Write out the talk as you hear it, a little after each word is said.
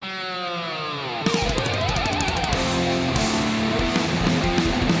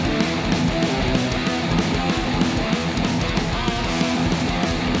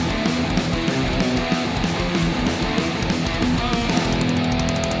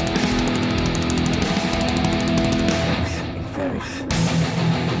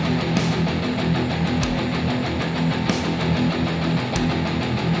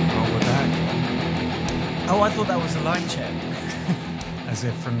as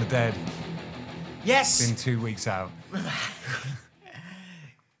if from the dead. Yes! It's been 2 weeks out.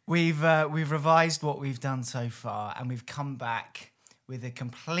 We've revised what we've done so far, and we've come back with a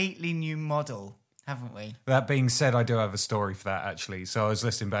completely new model, haven't we? That being said, I do have a story for that actually. So I was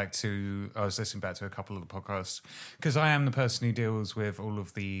listening back to a couple of the podcasts because I am the person who deals with all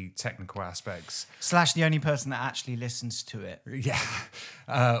of the technical aspects. / the only person that actually listens to it. Yeah,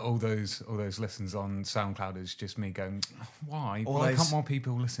 all those listens on SoundCloud is just me going, why? Why can't more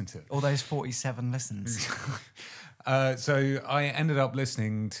people listen to it? All those 47 listens. So I ended up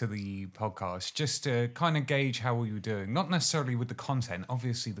listening to the podcast just to kind of gauge how we were doing. Not necessarily with the content.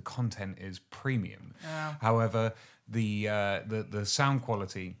 Obviously, the content is premium. Yeah. However, the sound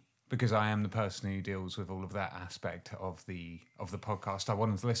quality, because I am the person who deals with all of that aspect of the podcast, I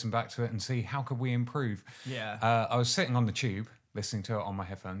wanted to listen back to it and see how could we improve. Yeah. I was sitting on the tube listening to it on my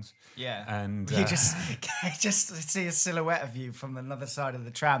headphones. Yeah. And you just see a silhouette of you from another side of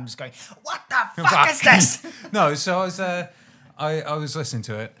the tram just going, what the fuck is this? No, so I was listening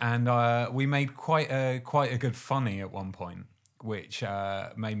to it, and we made quite a good funny at one point, which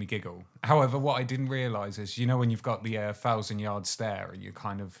made me giggle. However, what I didn't realise is, you know, when you've got the 1,000-yard stare and you're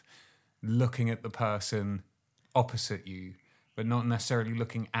kind of looking at the person opposite you, but not necessarily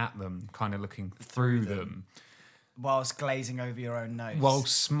looking at them, kind of looking through them. Whilst glazing over your own nose. While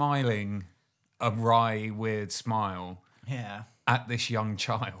smiling a wry, weird smile at this young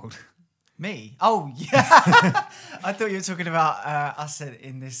child. Me? Oh, yeah. I thought you were talking about us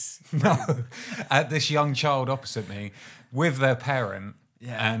in this. No, at this young child opposite me with their parent.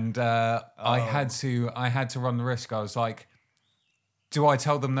 Yeah. And I had to run the risk. I was like, do I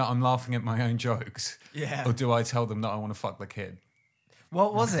tell them that I'm laughing at my own jokes? Yeah. Or do I tell them that I want to fuck the kid?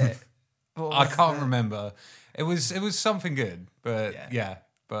 What was it? I can't remember. It was something good, but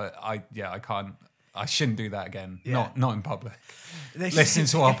I shouldn't do that again. Yeah. Not in public. Listening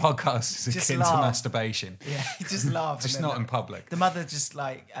to our podcast is akin to masturbation. Yeah, just laugh. Just not in public. The mother just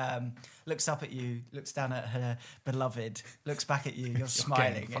looks up at you, looks down at her beloved, looks back at you, you're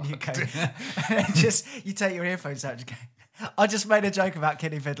smiling, and you go, and just you take your earphones out and you go, I just made a joke about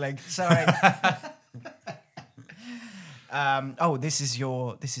kiddie fiddling. Sorry. This is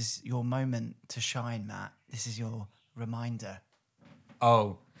your moment to shine, Matt. This is your reminder.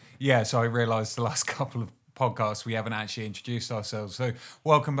 Oh, yeah. So I realised the last couple of podcasts we haven't actually introduced ourselves. So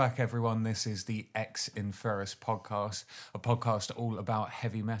welcome back, everyone. This is the Ex-Inferus podcast, a podcast all about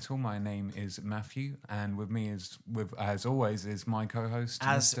heavy metal. My name is Matthew, and with me as always is my co-host.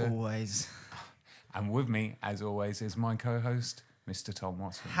 And with me, as always, is my co-host, Mr. Tom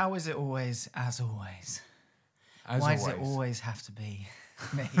Watson. How is it always as always? Why does it always have to be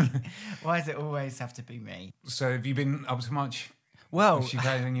me? Why does it always have to be me? So have you been up to much? Well,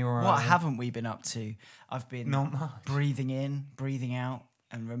 what haven't we been up to? I've been breathing in, breathing out,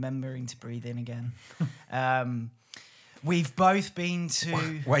 and remembering to breathe in again. We've both been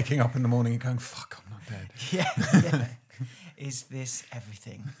to... Waking up in the morning and going, fuck, I'm not dead. Yeah. Is this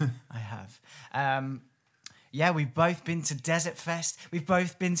everything I have? We've both been to Desert Fest. We've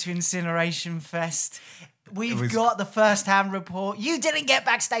both been to Incineration Fest. We've got the first-hand report. You didn't get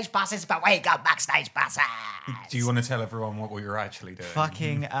backstage passes, but we got backstage passes. Do you want to tell everyone what we were actually doing?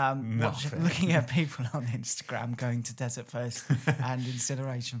 Fucking looking at people on Instagram going to Desert Fest and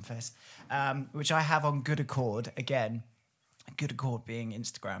Incineration Fest, which I have on good accord. Again, good accord being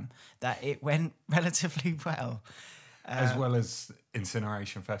Instagram, that it went relatively well. As well as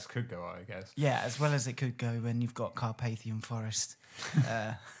Incineration Fest could go, I guess. Yeah, as well as it could go when you've got Carpathian Forest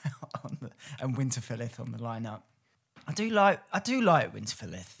and Winterfilleth on the lineup. I do like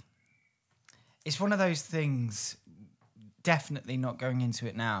Winterfilleth. It's one of those things. Definitely not going into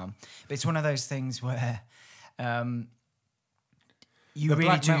it now, but it's one of those things where the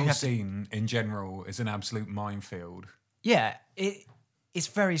black metal scene in general is an absolute minefield. Yeah, it's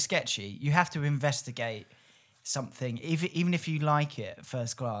very sketchy. You have to investigate something, even if you like it at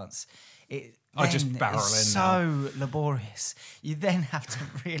first glance. I just barrel in. So laborious. You then have to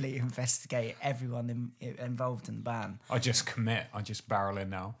really investigate everyone involved in the band. I just commit. I just barrel in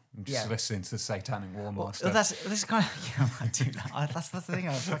now. I'm just listening to the Satanic War Master. Well, that's kind of I do. That's the thing.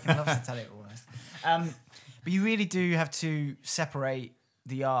 I fucking love Satanic War Master. But you really do have to separate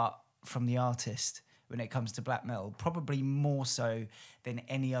the art from the artist when it comes to black metal, probably more so than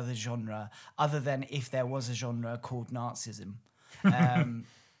any other genre, other than if there was a genre called Nazism.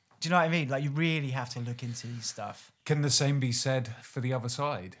 Do you know what I mean? Like, you really have to look into stuff. Can the same be said for the other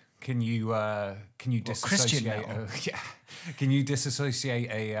side? Can you disassociate? Can you disassociate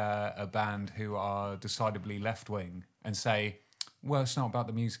a band who are decidedly left wing and say, well, it's not about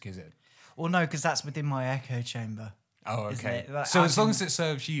the music, is it? Well, no, because that's within my echo chamber. Oh, isn't okay. it? Like, So I as long can- as it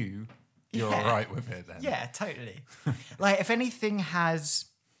serves you, you're all right with it then. Yeah, totally. Like if anything has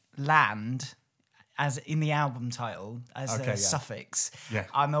land as in the album title as Okay, a yeah. suffix, Yeah.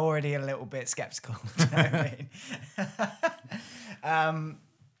 I'm already a little bit skeptical. Do you know what I mean?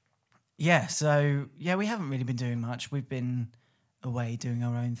 Yeah, so yeah, we haven't really been doing much. We've been away doing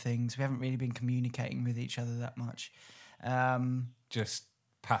our own things. We haven't really been communicating with each other that much. Just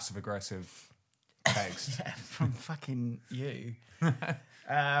passive aggressive text. Yeah, from fucking you.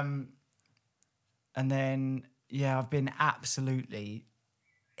 And then, yeah, I've been absolutely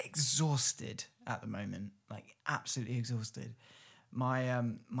exhausted at the moment. Like, absolutely exhausted. My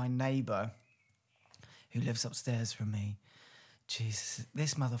neighbour, who lives upstairs from me, Jesus,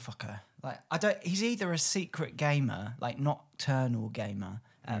 this motherfucker. Like, he's either a secret gamer, like nocturnal gamer,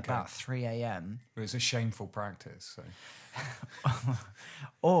 at about 3 a.m. It's a shameful practice. So.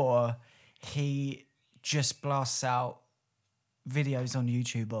 or he just blasts out videos on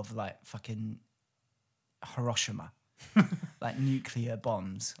YouTube of like fucking Hiroshima, like nuclear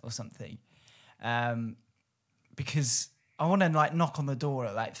bombs or something. Because I want to like knock on the door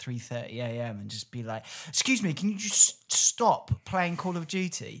at like 3:30 a.m. and just be like, "Excuse me, can you just stop playing Call of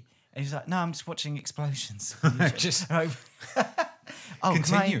Duty?" And he's like, "No, I'm just watching explosions." Just oh,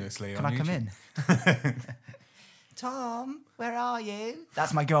 continuously Can on I come YouTube. in? Tom, where are you?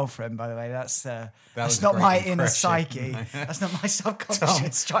 That's my girlfriend, by the way. That's was not a great my inner impression. psyche. That's not my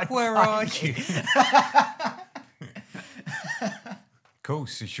subconscious trying to Where find are me. you? Cool.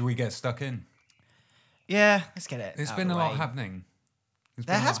 So should we get stuck in? Yeah, let's get it. There's out been of a the lot way. happening.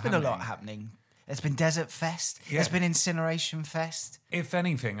 There has been a lot happening. There's been Desert Fest. Yeah. There's been Incineration Fest. If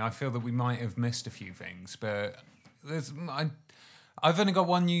anything, I feel that we might have missed a few things, but I've only got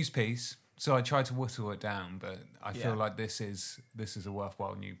one news piece, so I try to whittle it down. But I feel like this is a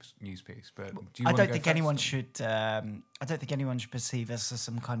worthwhile news piece. But do you I want don't to go think first? anyone should. I don't think anyone should perceive us as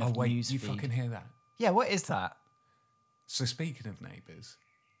some kind of Oh wait, news you feed. fucking hear that? Yeah, what is that? So speaking of neighbours,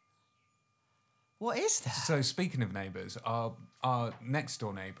 What is that? So speaking of neighbours, our next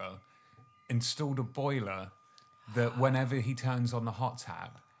door neighbour installed a boiler that whenever he turns on the hot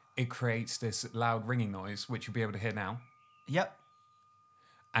tap, it creates this loud ringing noise, which you'll be able to hear now. Yep.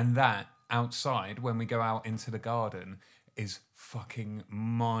 And that outside, when we go out into the garden, is fucking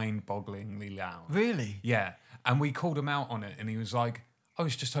mind-bogglingly loud. Really? Yeah. And we called him out on it, and he was like, I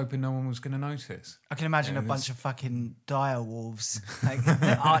was just hoping no one was going to notice. I can imagine a bunch of fucking dire wolves like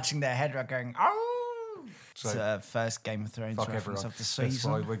arching their head around going, "Oh!" So, It's a first Game of Thrones fuck reference everyone. of the That's why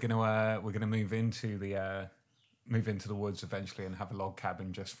season. we're gonna move into the woods eventually and have a log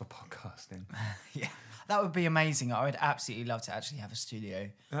cabin just for podcasting. Yeah, that would be amazing. I would absolutely love to actually have a studio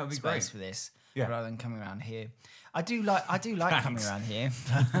That'd be space great. for this, Yeah. rather than coming around here. I do like coming around here.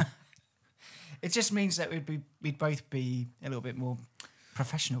 But it just means that we'd both be a little bit more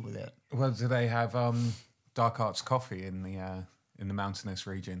professional with it. Well, do they have dark arts coffee in the mountainous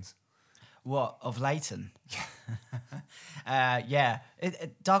regions? What, of Leighton? Yeah.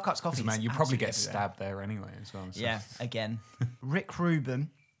 Dark Arts Coffee. Man, is you probably absolutely get everywhere. stabbed there anyway as well. So. Yeah, again. Rick Rubin,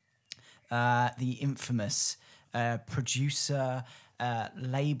 the infamous producer,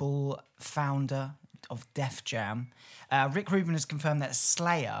 label founder of Def Jam. Rick Rubin has confirmed that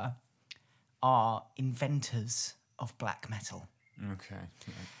Slayer are inventors of black metal. Okay.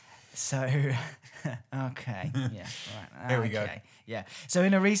 Yeah. So, okay, yeah, right. Here we go. Yeah. So,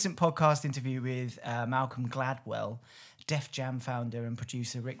 in a recent podcast interview with Malcolm Gladwell, Def Jam founder and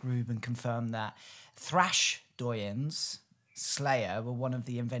producer Rick Rubin confirmed that thrash doyens, Slayer, were one of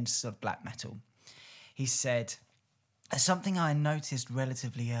the inventors of black metal. He said, something I noticed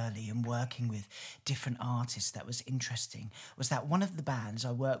relatively early in working with different artists that was interesting was that one of the bands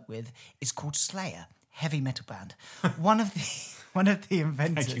I work with is called Slayer, heavy metal band. One of the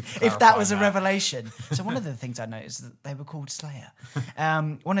inventors, if that was a revelation. So one of the things I noticed is that they were called Slayer.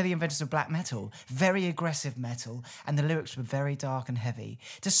 One of the inventors of black metal, very aggressive metal, and the lyrics were very dark and heavy.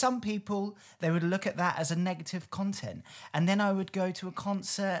 To some people, they would look at that as a negative content. And then I would go to a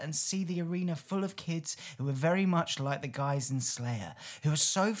concert and see the arena full of kids who were very much like the guys in Slayer, who were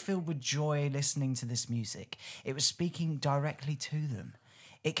so filled with joy listening to this music. It was speaking directly to them.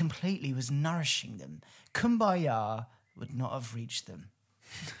 It completely was nourishing them. Kumbaya would not have reached them.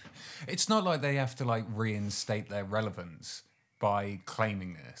 It's not like they have to like reinstate their relevance by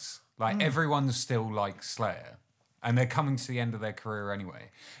claiming this. Like everyone's still like Slayer, and they're coming to the end of their career anyway.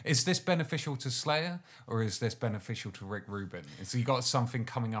 Is this beneficial to Slayer, or is this beneficial to Rick Rubin? Has he got something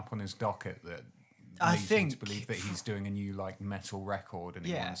coming up on his docket that leads him to believe that he's doing a new like metal record and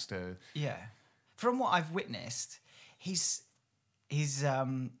he wants to? Yeah, from what I've witnessed, he's a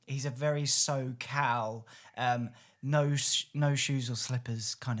very SoCal, no shoes or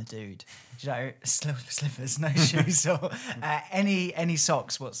slippers kind of dude. Do you know, slippers, no shoes or any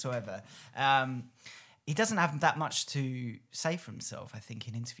socks whatsoever. He doesn't have that much to say for himself, I think,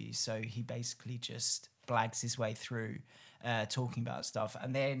 in interviews. So he basically just blags his way through talking about stuff,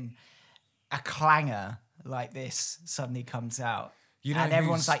 and then a clanger like this suddenly comes out, and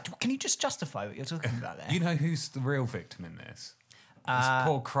everyone's like, "Can you just justify what you're talking about there?" You know who's the real victim in this? It's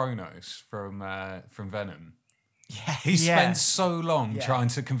poor Kronos from Venom. Yeah, He spent so long trying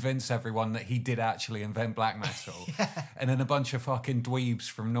to convince everyone that he did actually invent black metal, and then a bunch of fucking dweebs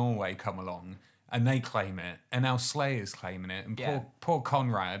from Norway come along and they claim it, and now Slayer's claiming it, and poor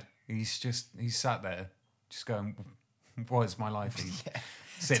Conrad, he's sat there just going, "What is my life?" He's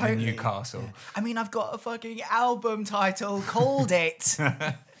sitting in Newcastle. Yeah. I mean, I've got a fucking album title called it.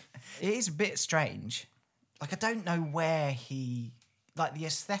 It is a bit strange. Like, I don't know where he, like, the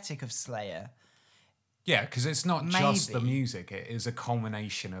aesthetic of Slayer. Yeah, because it's not just the music; it is a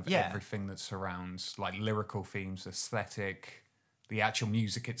culmination of everything that surrounds, like, lyrical themes, aesthetic, the actual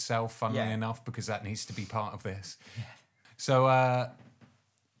music itself. Funnily enough, because that needs to be part of this. Yeah. So, I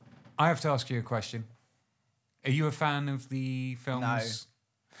have to ask you a question. Are you a fan of the films?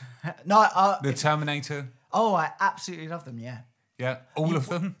 No. The Terminator? Oh, I absolutely love them, yeah. Yeah? All of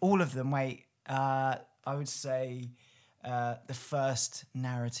them? All of them, wait. I would say the first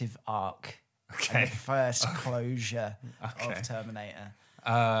narrative arc. Okay. And the first closure of Terminator.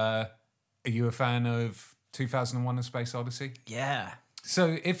 Are you a fan of 2001: A Space Odyssey? Yeah.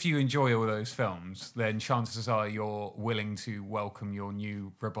 So if you enjoy all those films, then chances are you're willing to welcome your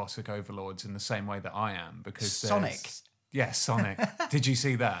new robotic overlords in the same way that I am. Because Sonic. Yeah, Sonic. Did you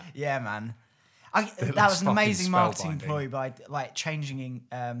see that? Yeah, man. That was an amazing marketing ploy by like changing.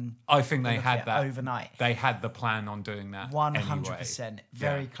 I think they had that overnight. They had the plan on doing that. 100%.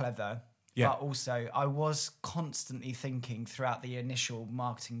 Very clever. Yeah. But also, I was constantly thinking throughout the initial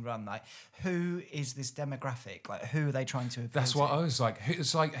marketing run, like, who is this demographic? Like, who are they trying to appeal That's to? what I was like.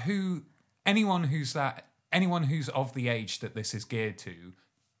 It's like anyone who's of the age that this is geared to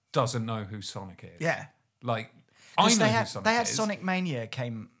doesn't know who Sonic is. Yeah. Like, I know who Sonic is. They had Sonic Mania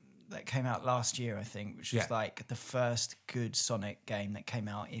that came out last year, I think, which was like the first good Sonic game that came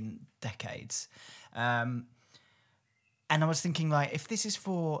out in decades. And I was thinking, like, if this is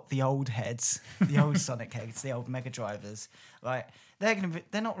for the old heads, the old Sonic heads, the old Mega Drivers, like,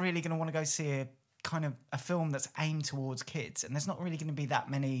 they're not really going to want to go see a film that's aimed towards kids, and there's not really going to be that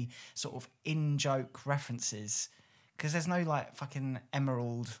many sort of in-joke references because there's no like fucking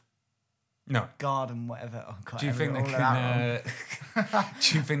Emerald. No. Garden, whatever. Oh, God, do you think they can?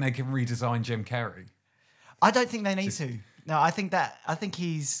 Do you think they can redesign Jim Carrey? I don't think they need to. No, I think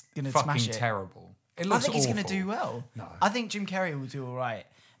he's going to smash it. Fucking terrible. I think he's going to do well. No. I think Jim Carrey will do all right.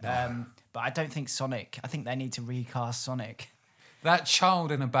 No. But I don't think Sonic. I think they need to recast Sonic. That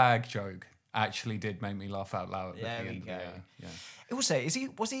child in a bag joke actually did make me laugh out loud. There we go. Yeah. Also,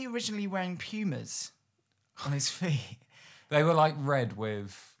 was he originally wearing Pumas on his feet? They were like red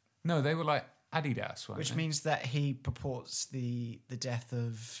with... No, they were like Adidas, weren't Which they? means that he purports the death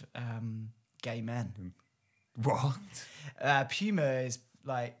of gay men. What? Puma is...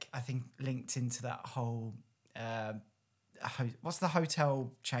 like, I think linked into that whole what's the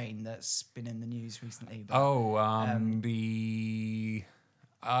hotel chain that's been in the news recently? But,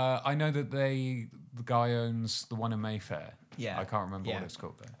 I know that the guy owns the one in Mayfair. Yeah, I can't remember what it's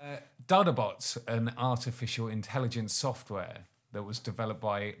called though. Dudabot's an artificial intelligence software that was developed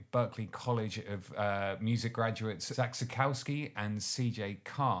by Berklee College of Music graduates Zach Sikowski and CJ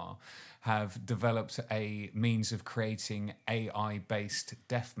Carr, have developed a means of creating AI-based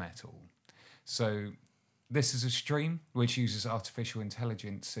death metal. So this is a stream which uses artificial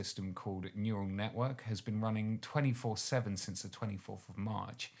intelligence system called Neural Network, has been running 24/7 since the 24th of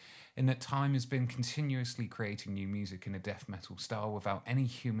March. In that time has been continuously creating new music in a death metal style without any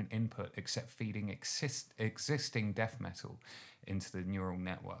human input except feeding existing death metal into the neural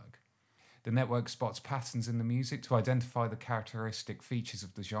network. The network spots patterns in the music to identify the characteristic features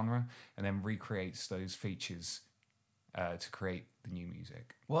of the genre and then recreates those features to create the new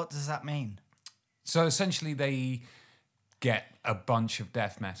music. What does that mean? So essentially they get a bunch of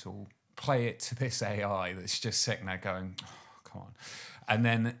death metal, play it to this AI that's just sitting there going, oh, come on, and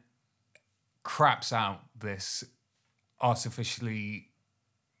then craps out this artificially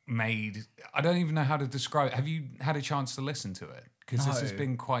made... I don't even know how to describe it. Have you had a chance to listen to it? Because this has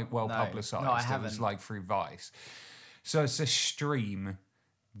been quite well publicised. No, I haven't. It was like through Vice. So it's a stream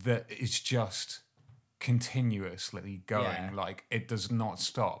that is just continuously going, like it does not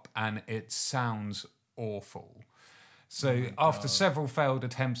stop, and it sounds awful. So after several failed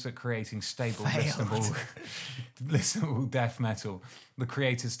attempts at creating stable, listenable death metal, the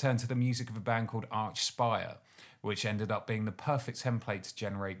creators turned to the music of a band called Archspire, which ended up being the perfect template to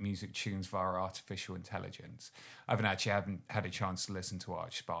generate music tunes via artificial intelligence. I haven't had a chance to listen to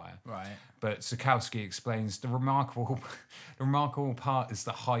Archspire. Right. But Zukowski explains the remarkable part is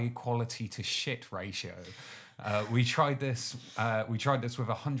the high quality to shit ratio. We tried this with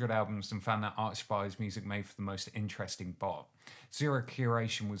 100 albums and found that Archspire's music made for the most interesting bot. Zero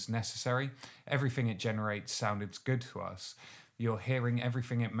curation was necessary. Everything it generates sounded good to us. You're hearing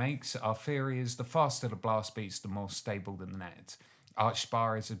everything it makes. Our theory is the faster the blast beats, the more stable the net.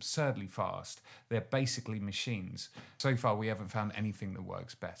 Archspire is absurdly fast. They're basically machines. So far, we haven't found anything that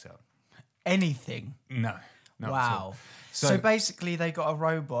works better. Anything? No. Not at Wow. all. So basically, they got a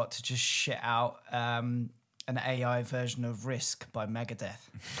robot to just shit out an AI version of Risk by Megadeth.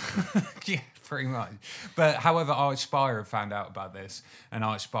 Yeah, pretty much. But however, Archspire have found out about this, and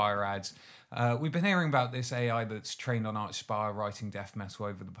Archspire adds, we've been hearing about this AI that's trained on Archspire writing death metal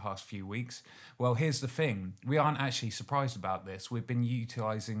over the past few weeks. Well, here's the thing. We aren't actually surprised about this. We've been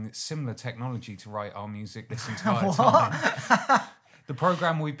utilising similar technology to write our music this entire time. The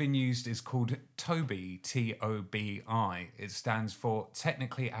program we've been used is called Toby, T-O-B-I. It stands for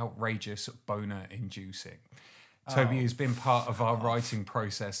Technically Outrageous Boner Inducing. Toby has been part of our writing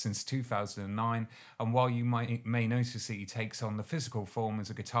process since 2009, and while you may notice that he takes on the physical form as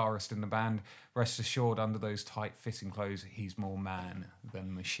a guitarist in the band, rest assured under those tight-fitting clothes, he's more man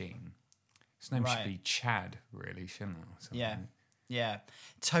than machine. His name should be Chad, really, shouldn't it? Yeah, yeah.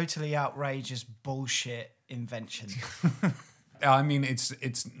 Totally outrageous bullshit invention. I mean,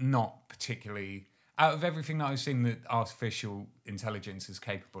 it's not particularly... Out of everything that I've seen that artificial intelligence is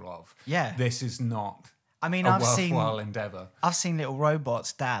capable of, this is not... I mean, a worthwhile endeavour. I've seen little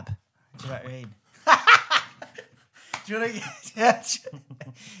robots dab. Do you know what I mean? Do you want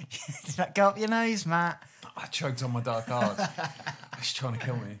to go up your nose, Matt? I choked on my dark arts. It's trying to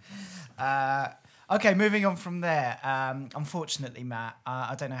kill me. Okay, moving on from there. Unfortunately, Matt,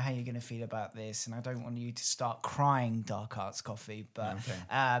 I don't know how you're going to feel about this, and I don't want you to start crying Dark Arts Coffee, but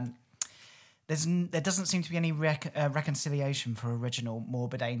there doesn't seem to be any reconciliation for original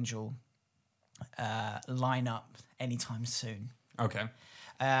Morbid Angel lineup anytime soon. Okay.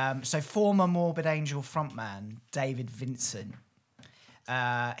 So former Morbid Angel frontman David Vincent,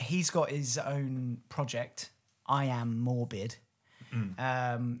 he's got his own project, I Am Morbid.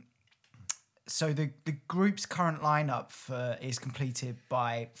 So the group's current lineup is completed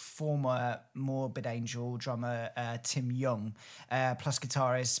by former Morbid Angel drummer Tim Young, plus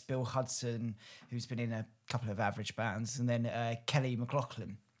guitarist Bill Hudson, who's been in a couple of average bands, and then Kelly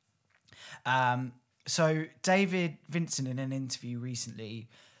McLaughlin. So David Vincent, in an interview recently,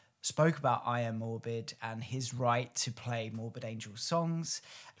 spoke about I Am Morbid and his right to play Morbid Angel songs,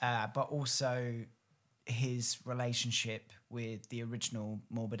 but also his relationship with the original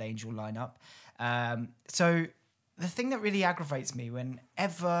Morbid Angel lineup. So the thing that really aggravates me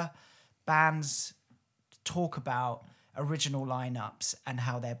whenever bands talk about original lineups and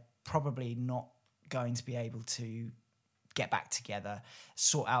how they're probably not going to be able to get back together,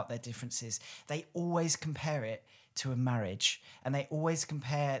 sort out their differences, they always compare it to a marriage, and they always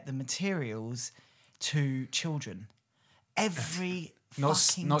compare the materials to children. Every not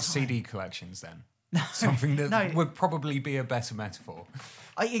time. CD collections then. Something that would probably be a better metaphor.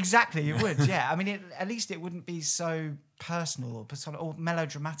 Exactly, it would. Yeah, I mean, at least it wouldn't be so personal or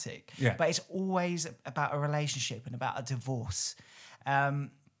melodramatic. Yeah. But it's always about a relationship and about a divorce.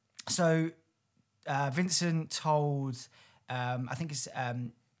 So Vincent told, I think it's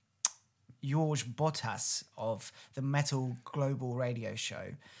Jorge Botas of the Metal Global Radio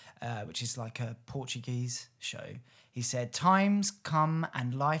Show, which is like a Portuguese show. He said, "Times come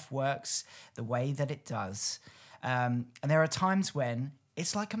and life works the way that it does. And there are times when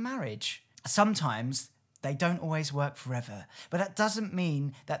it's like a marriage. Sometimes they don't always work forever. But that doesn't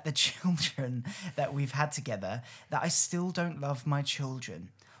mean that the children that we've had together, that I still don't love my children.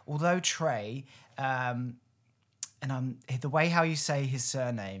 Although Trey, the way how you say his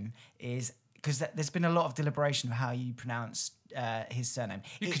surname is, because there's been a lot of deliberation of how you pronounce his surname.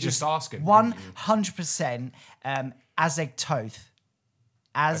 You could just ask him. 100% Azegtoth.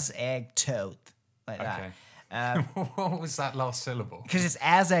 Azegtoth. Like that. What was that last syllable? Because it's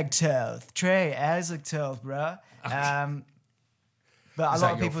Azegtoth. Trey, Azegtoth, bro. But a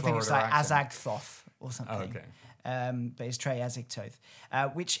lot of people think it's like Azagthoth or something. Oh, okay. But it's Trey Azegtoth,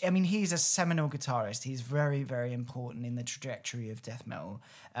 which, I mean, he's a seminal guitarist. He's very, very important in the trajectory of death metal.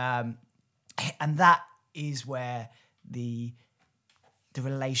 And that is where the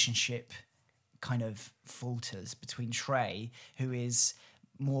relationship kind of falters between Trey, who is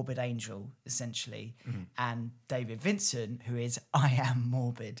Morbid Angel, essentially, and David Vincent, who is I Am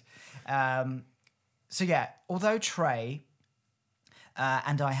Morbid. So yeah, although Trey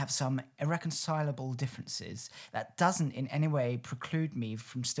and I have some irreconcilable differences, that doesn't in any way preclude me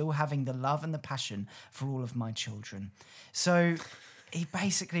from still having the love and the passion for all of my children. So he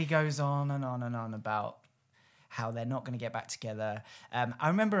basically goes on and on and on about how they're not going to get back together. I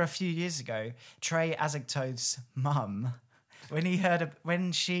remember a few years ago, Trey Azagtoth's mum,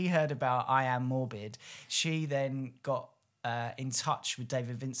 when she heard about I Am Morbid, she then got in touch with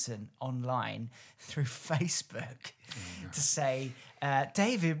David Vincent online through Facebook to say,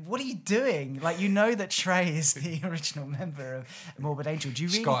 David, what are you doing? Like, you know that Trey is the original member of Morbid Angel. Do you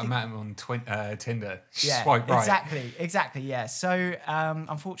really Scott met him on Tinder. Yeah, Swipe right. Exactly, yeah. So,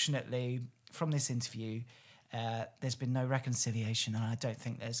 unfortunately, from this interview, there's been no reconciliation, and I don't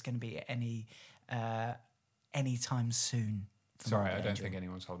think there's going to be any time soon. Sorry, I don't think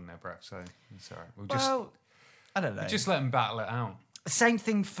anyone's holding their breath, so it's all right. I don't know. Just let them battle it out. Same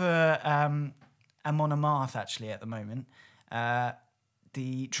thing for Amon Amarth, actually, at the moment.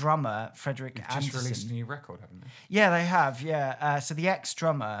 The drummer, Frederick Anderson. Just released a new record, haven't they? Yeah, they have, yeah. So the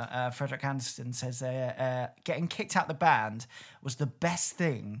ex-drummer, Frederick Anderson, says they're getting kicked out the band was the best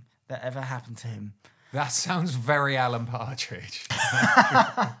thing that ever happened to him. That sounds very Alan Partridge.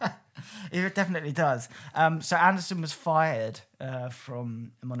 It definitely does. So Anderson was fired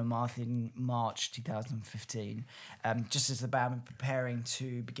from Amon Amarth in March 2015, just as the band were preparing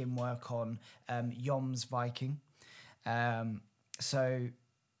to begin work on Jom's Viking. So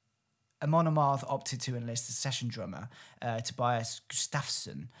Amon Amarth opted to enlist a session drummer, Tobias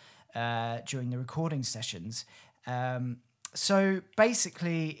Gustafsson, during the recording sessions. So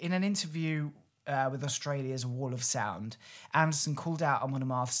basically, in an interview with Australia's Wall of Sound, Anderson called out Amon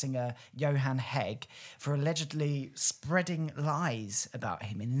Amarth singer Johan Hegg for allegedly spreading lies about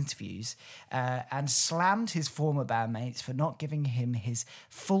him in interviews, and slammed his former bandmates for not giving him his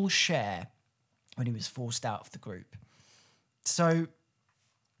full share when he was forced out of the group. So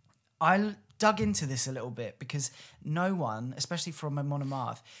I dug into this a little bit because no one, especially from Amon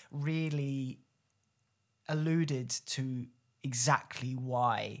Amarth, really alluded to exactly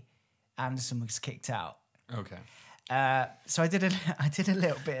why Anderson was kicked out. Okay. So I did a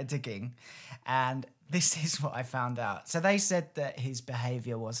little bit of digging, and this is what I found out. So they said that his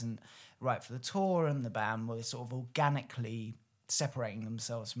behaviour wasn't right for the tour, and the band were sort of organically separating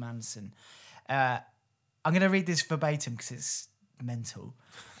themselves from Anderson. I'm going to read this verbatim because it's mental.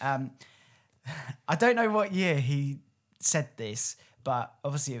 I don't know what year he said this, but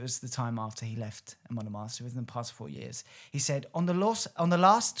obviously it was the time after he left Amon Amarth, so within the past 4 years. He said, on the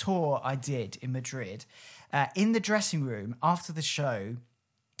last tour I did in Madrid, in the dressing room after the show,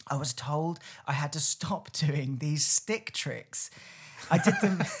 I was told I had to stop doing these stick tricks. I did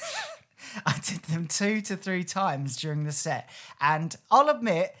them 2 to 3 times during the set, and I'll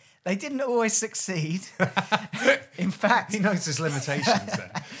admit, they didn't always succeed. In fact, he knows his limitations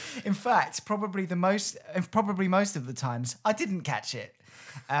there. In fact, probably most of the times, I didn't catch it.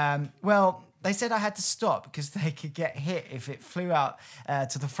 Well, they said I had to stop because they could get hit if it flew out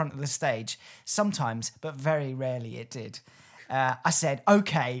to the front of the stage. Sometimes, but very rarely it did. I said,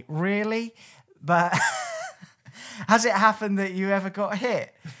 okay, really? But has it happened that you ever got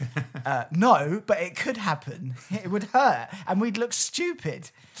hit? No, but it could happen. It would hurt, and we'd look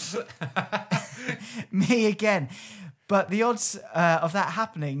stupid. Me again. But the odds of that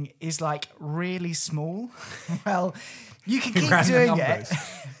happening is like really small. Well, you can keep doing it.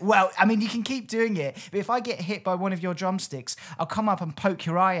 Well, I mean, you can keep doing it. But if I get hit by one of your drumsticks, I'll come up and poke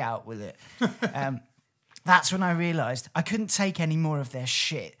your eye out with it. That's when I realised I couldn't take any more of their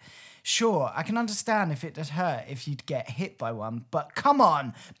shit. Sure, I can understand if it'd hurt if you'd get hit by one, but come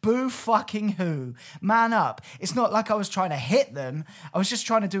on, boo fucking who? Man up. It's not like I was trying to hit them. I was just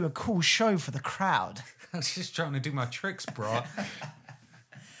trying to do a cool show for the crowd. I was just trying to do my tricks, bro.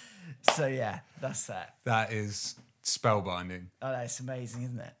 So yeah, that's that. That is spellbinding. Oh, that's amazing,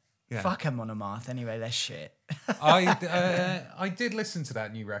 isn't it? Yeah. Fuck Amon Amarth, anyway, they're shit. I did listen to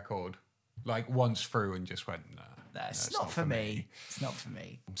that new record like once through and just went, no. It's not for me. It's not for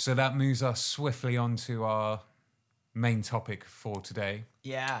me. So that moves us swiftly on to our main topic for today.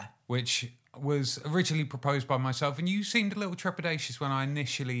 Yeah. Which was originally proposed by myself, and you seemed a little trepidatious when I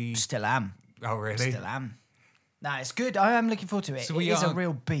initially... Still am. Oh, really? Still am. No, it's good. I am looking forward to it. So it is a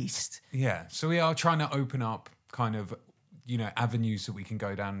real beast. Yeah. So we are trying to open up kind of, avenues that we can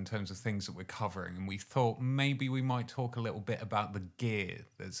go down in terms of things that we're covering. And we thought maybe we might talk a little bit about the gear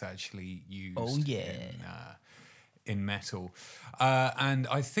that's actually used in metal. And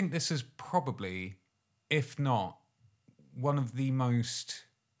I think this is probably, if not, one of the most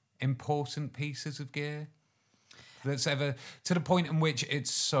important pieces of gear that's ever, to the point in which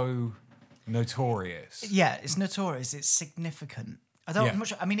it's so notorious. Yeah, it's notorious. It's significant.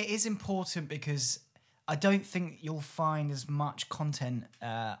 I mean, it is important because I don't think you'll find as much content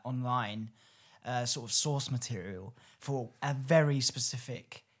online, sort of source material for a very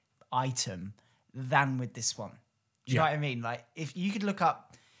specific item than with this one. Do you know what I mean? Like, if you could look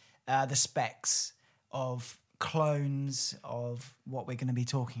up the specs of clones of what we're going to be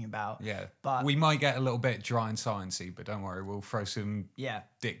talking about. Yeah, but we might get a little bit dry and sciencey, but don't worry, we'll throw some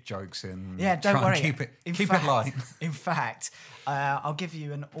dick jokes in. Yeah, don't try worry. And keep it light. In fact, I'll give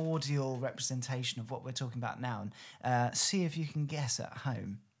you an audio representation of what we're talking about now, and see if you can guess at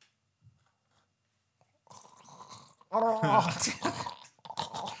home.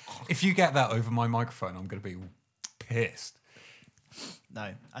 If you get that over my microphone, I'm going to be pissed.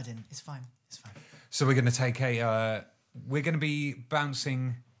 No, I didn't. It's fine. It's fine. So we're going to take we're going to be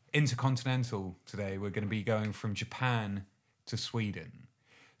bouncing intercontinental today. We're going to be going from Japan to Sweden.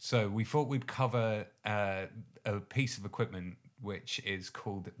 So we thought we'd cover a piece of equipment which is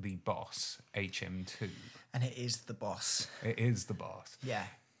called the Boss HM-2. And it is the Boss. It is the Boss. Yeah.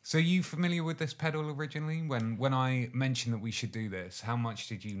 So are you familiar with this pedal originally? When I mentioned that we should do this, how much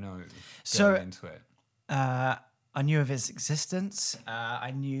did you know going into it? I knew of its existence.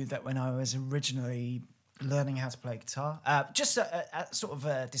 I knew that when I was originally learning how to play guitar, just a sort of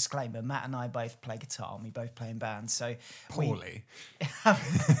a disclaimer, Matt and I both play guitar and we both play in bands. So poorly.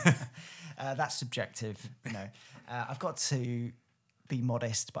 That's subjective, you know. I've got to be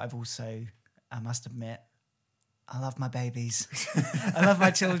modest, but I must admit, I love my babies. I love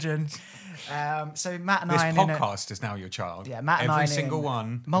my children. So Matt and this I... This podcast is now your child. Yeah, Matt and I... Every single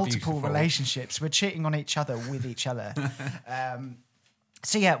one. Multiple beautiful. Relationships. We're cheating on each other with each other.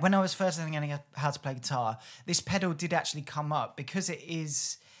 So yeah, when I was first learning how to play guitar, this pedal did actually come up because it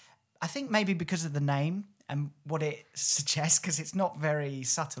is... I think maybe because of the name and what it suggests, because it's not very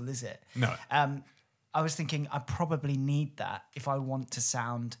subtle, is it? No. I was thinking I probably need that if I want to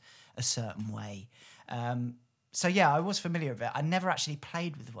sound a certain way. So yeah, I was familiar with it. I never actually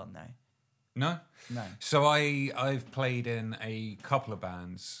played with one though. No? No. So I've played in a couple of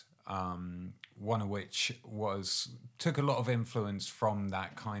bands, one of which took a lot of influence from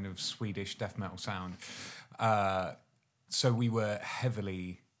that kind of Swedish death metal sound. So we were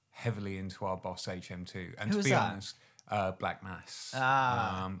heavily into our Boss HM-2. And Who to was be that? honest, Black Mass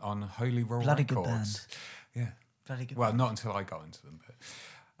on Holy Roll Bloody Records. good band. Yeah. Bloody good Well, band. not until I got into them,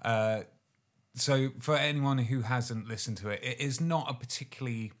 but so for anyone who hasn't listened to it, it is not a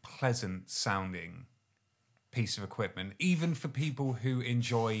particularly pleasant sounding piece of equipment, even for people who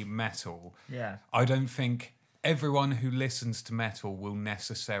enjoy metal. Yeah. I don't think everyone who listens to metal will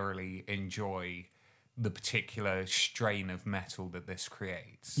necessarily enjoy the particular strain of metal that this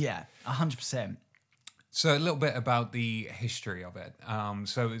creates. Yeah, 100%. So a little bit about the history of it.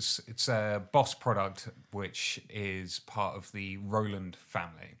 So it's a Boss product, which is part of the Roland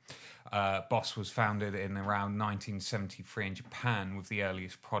family. Boss was founded in around 1973 in Japan with the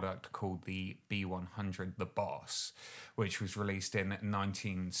earliest product called the B100, the Boss, which was released in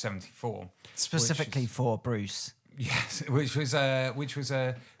 1974. Specifically for Bruce. Yes, which was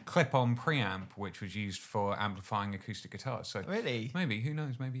a clip-on preamp, which was used for amplifying acoustic guitars. So Really? maybe, who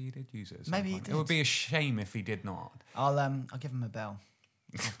knows? Maybe he did use it. At some Maybe he point. did. It would be a shame if he did not. I'll give him a bell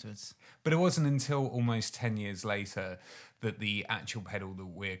afterwards. But it wasn't until almost 10 years later that the actual pedal that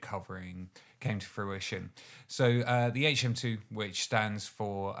we're covering came to fruition. So the HM-2, which stands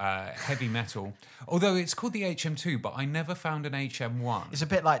for heavy metal, although it's called the HM-2, but I never found an HM-1. It's a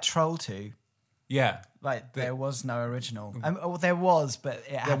bit like Troll 2. Yeah. Like, there was no original. There was, but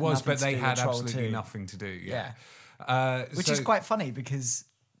it had they had Troll absolutely 2. nothing to do. Yeah. Which is quite funny because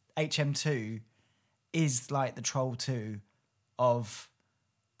HM2 is like the Troll 2 of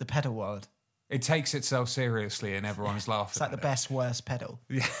the pedal world. It takes itself seriously and everyone's laughing. It's like the best, worst pedal.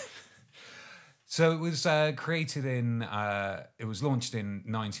 Yeah. So it was created it was launched in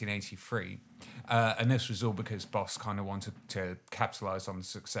 1983. And this was all because Boss kind of wanted to capitalise on the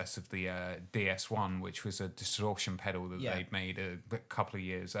success of the DS1, which was a distortion pedal that they'd made a couple of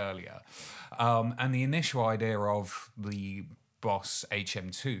years earlier. And the initial idea of the Boss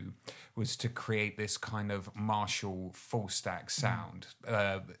HM-2 was to create this kind of Marshall full stack sound.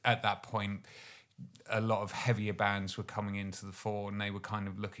 At that point, a lot of heavier bands were coming into the fore and they were kind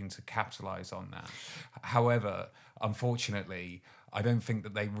of looking to capitalise on that. However, unfortunately, I don't think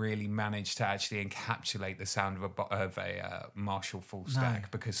that they really managed to actually encapsulate the sound of a Marshall full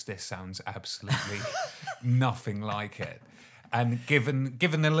stack, because this sounds absolutely nothing like it. And given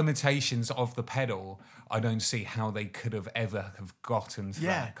the limitations of the pedal, I don't see how they could have ever have gotten to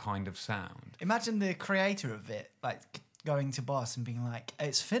that kind of sound. Imagine the creator of it, like going to boss and being like,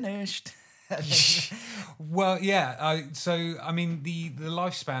 "It's finished." Well, yeah. So I mean, the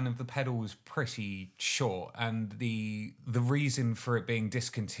lifespan of the pedal was pretty short, and the reason for it being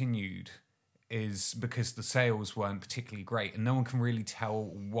discontinued is because the sales weren't particularly great, and no one can really tell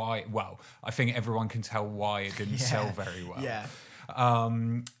why. Well, I think everyone can tell why it didn't sell very well. Yeah.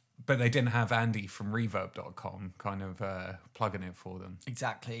 But they didn't have Andy from Reverb.com kind of plugging it for them.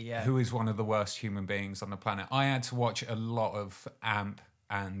 Exactly, yeah. Who is one of the worst human beings on the planet. I had to watch a lot of amp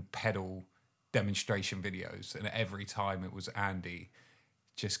and pedal demonstration videos, and every time it was Andy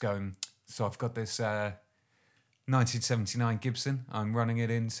just going, so I've got this 1979 Gibson, I'm running it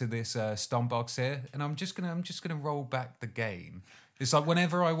into this stomp box here, and I'm just gonna roll back the gain. It's like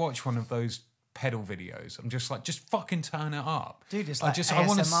whenever I watch one of those pedal videos, I'm just like, just fucking turn it up. Dude, it's like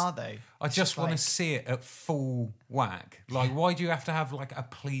ASMR though. I just want to see it at full whack. Like, why do you have to have like a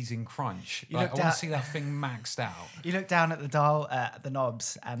pleasing crunch? Like, I want to see that thing maxed out. You look down at the dial, the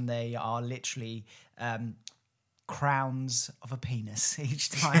knobs, and they are literally crowns of a penis each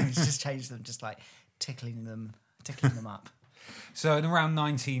time. He's just changed them, just like tickling them up. So in around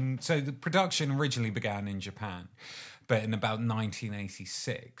so the production originally began in Japan, but in about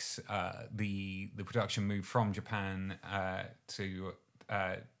 1986, the production moved from Japan to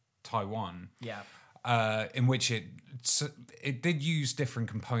Taiwan. Yeah. In which it did use different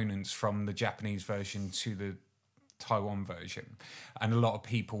components from the Japanese version to the Taiwan version, and a lot of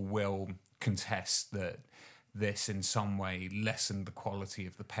people will contest that this in some way lessened the quality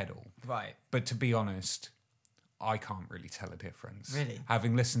of the pedal. Right. But to be honest, I can't really tell a difference. Really?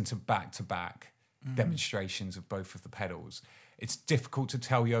 Having listened to back-to-back demonstrations of both of the pedals, it's difficult to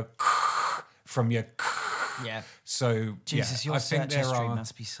tell your from your yeah. So Jesus, your search history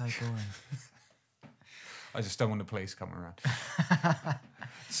must be so boring. I just don't want the police coming around.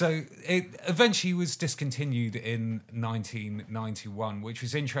 So it eventually was discontinued in 1991, which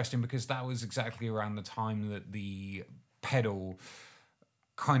was interesting because that was exactly around the time that the pedal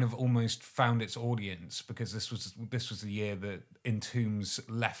kind of almost found its audience, because this was the year that Entombed's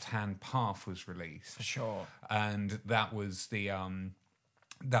Left Hand Path was released. For sure. And that was the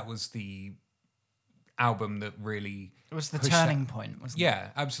album that really... It was the turning point, wasn't it? Yeah,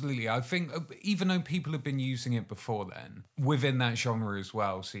 absolutely. I think even though people have been using it before then, within that genre as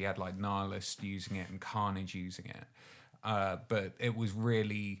well, so you had like Nihilist using it and Carnage using it, but it was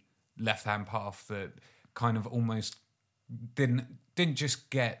really Left Hand Path that kind of almost didn't just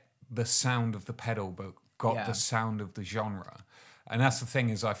get the sound of the pedal, but got the sound of the genre. And that's the thing,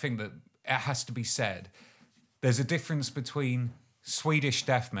 is I think that it has to be said, there's a difference between Swedish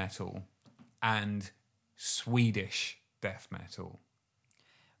death metal and Swedish death metal.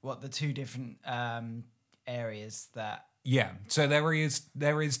 What, the two different areas that... Yeah, so there is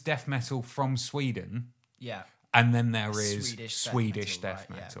death metal from Sweden. Yeah. And then there is Swedish death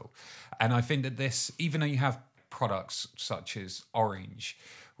right, metal. Yeah. And I think that this, even though you have products such as Orange,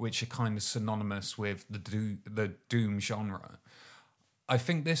 which are kind of synonymous with the doom genre, I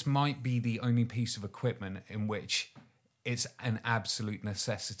think this might be the only piece of equipment in which it's an absolute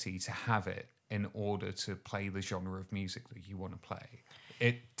necessity to have it in order to play the genre of music that you want to play.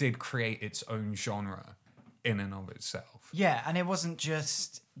 It did create its own genre in and of itself. Yeah, and it wasn't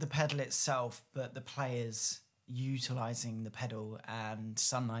just the pedal itself, but the players utilising the pedal, and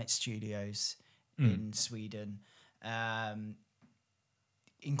Sunlight Studios in Sweden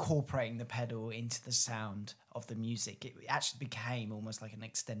incorporating the pedal into the sound of the music. It actually became almost like an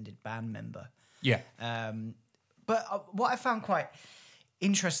extended band member. Yeah. But what I found quite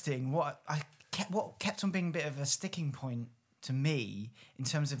interesting, what kept on being a bit of a sticking point to me in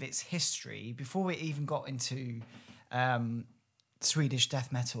terms of its history, before we even got into Swedish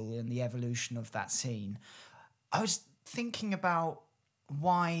death metal and the evolution of that scene, I was thinking about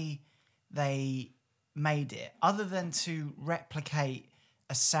why they made it, other than to replicate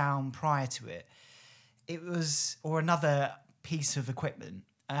a sound prior to it. It was, or another piece of equipment.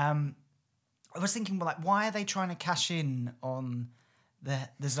 I was thinking, well, like, why are they trying to cash in on the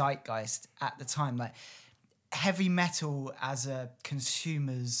zeitgeist at the time? Like, heavy metal as a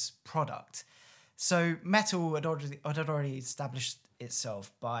consumer's product. So metal had already established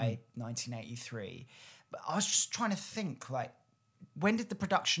itself by 1983. But I was just trying to think, like, when did the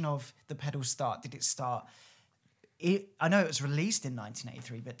production of the pedal start? Did it start... I know it was released in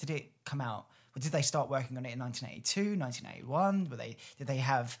 1983, but did it come out did they start working on it in 1982, 1981? Did they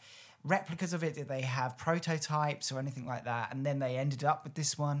have replicas of it? Did they have prototypes or anything like that? And then they ended up with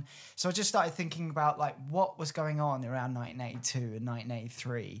this one. So I just started thinking about like what was going on around 1982 and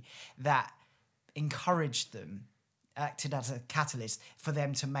 1983 that encouraged them, acted as a catalyst for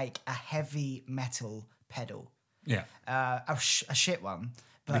them to make a heavy metal pedal. Yeah. A shit one.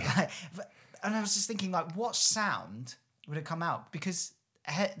 But and I was just thinking, like, what sound would have come out? Because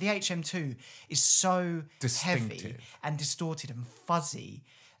the HM-2 is so Distinctive. heavy and distorted and fuzzy.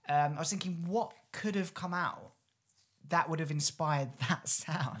 I was thinking, what could have come out that would have inspired that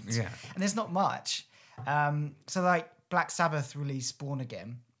sound? Yeah. And there's not much. So, like, Black Sabbath released Born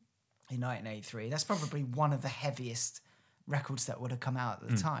Again in 1983. That's probably one of the heaviest records that would have come out at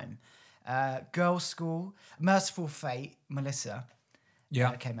the time. Girls' School, Merciful Fate, Melissa.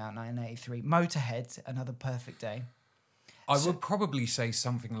 Came out in 1983. Motorhead, Another Perfect Day. I would probably say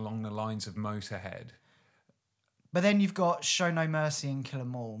something along the lines of Motorhead. But then you've got Show No Mercy and Kill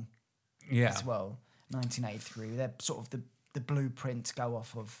 'Em All as well, 1983. They're sort of the blueprint to go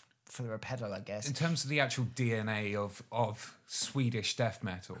off of for a pedal, I guess. In terms of the actual DNA of Swedish death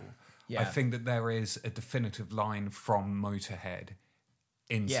metal, I think that there is a definitive line from Motorhead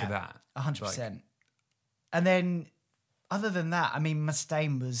into that. 100%. And then, other than that, I mean,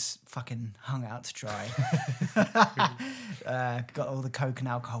 Mustaine was fucking hung out to dry. Got all the coke and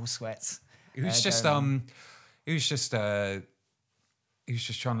alcohol sweats. He was just trying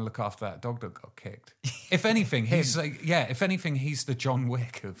to look after that dog that got kicked. If anything, he's he's the John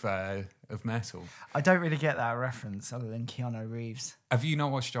Wick of metal. I don't really get that reference other than Keanu Reeves. Have you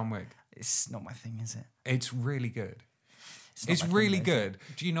not watched John Wick? It's not my thing, is it? It's really good. It's really good.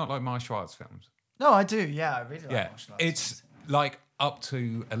 Do you not like martial arts films? No, I do. Yeah, I really like martial arts. It's like up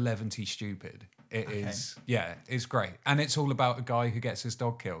to 11 stupid. It is. Yeah, it's great, and it's all about a guy who gets his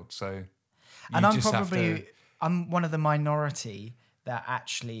dog killed. So, I'm one of the minority that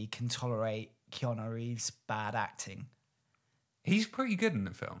actually can tolerate Keanu Reeves' bad acting. He's pretty good in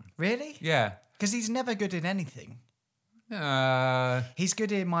the film. Really? Yeah, because he's never good in anything. He's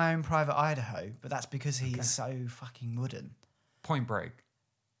good in My Own Private Idaho, but that's because he is so fucking wooden. Point Break.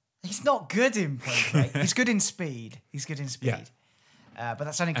 He's not good in Point Break. He's good in Speed. Yeah. But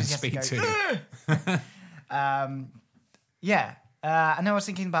that's only because he has Speed to go. And I was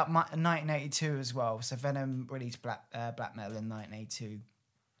thinking about 1982 as well. So Venom released Black Metal in 1982.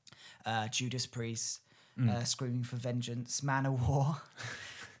 Judas Priest, Screaming for Vengeance, Man of War,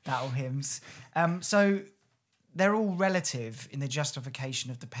 Battle Hymns. So they're all relative in the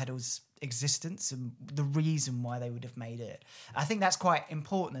justification of the pedal's existence and the reason why they would have made it. I think that's quite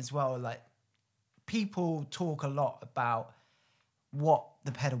important as well. Like, people talk a lot about what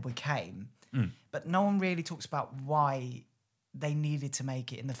the pedal became, but no one really talks about why they needed to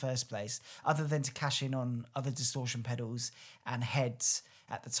make it in the first place, other than to cash in on other distortion pedals and heads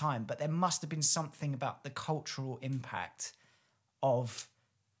at the time. But there must have been something about the cultural impact of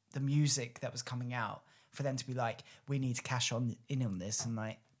the music that was coming out for them to be like, we need to cash in on this and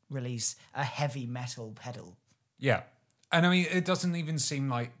like release a heavy metal pedal. Yeah. And I mean, it doesn't even seem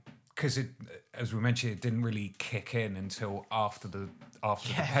like, because it, as we mentioned, it didn't really kick in until after the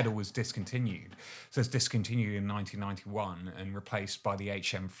pedal was discontinued. So it's discontinued in 1991 and replaced by the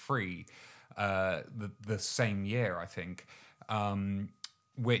HM-3 the same year, I think.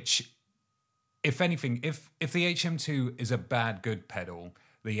 Which, if anything, if the HM-2 is a bad good pedal,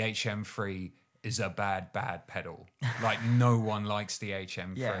 the HM-3 is a bad pedal. Like, no one likes the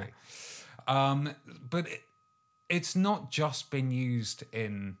HM-3. Yeah. But it's not just been used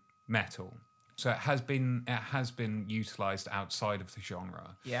in metal. So it has been utilised outside of the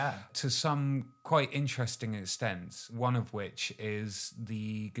genre. Yeah. To some quite interesting extents, one of which is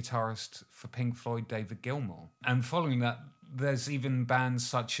the guitarist for Pink Floyd, David Gilmour. And following that, there's even bands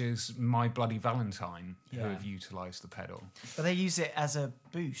such as My Bloody Valentine who have utilised the pedal. But they use it as a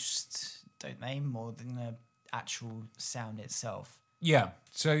boost, don't they, more than the actual sound itself? Yeah,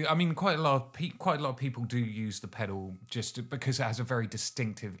 so I mean, quite a lot of people do use the pedal just because it has a very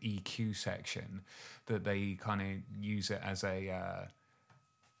distinctive EQ section that they kind of use it as a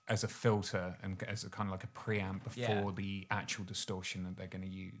filter and as a kind of like a preamp before the actual distortion that they're going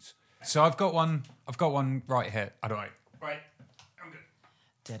to use. So I've got one right here. I don't know. Right, I'm good.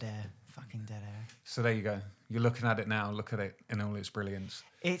 Dead air, fucking dead air. So there you go. You're looking at it now. Look at it in all its brilliance.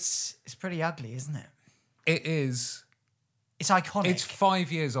 It's pretty ugly, isn't it? It is. It's iconic. It's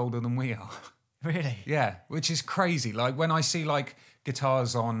 5 years older than we are. Really? Yeah, which is crazy. Like, when I see like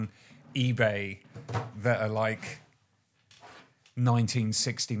guitars on eBay that are like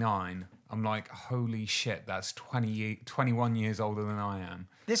 1969, I'm like, holy shit, that's 21 years older than I am.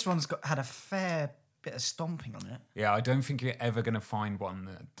 This one's had a fair bit of stomping on it. Yeah, I don't think you're ever going to find one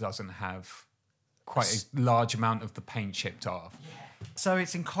that doesn't have quite a large amount of the paint chipped off. Yeah. So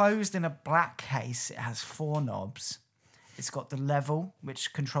it's enclosed in a black case. It has 4 knobs. It's got the level,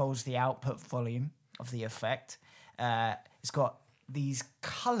 which controls the output volume of the effect. It's got these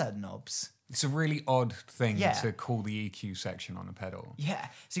colour knobs. It's a really odd thing Yeah. to call the EQ section on a pedal. Yeah.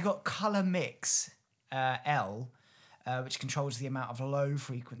 So you've got colour mix L, which controls the amount of low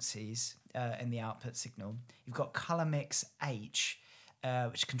frequencies in the output signal. You've got colour mix H,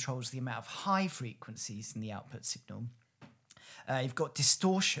 which controls the amount of high frequencies in the output signal. You've got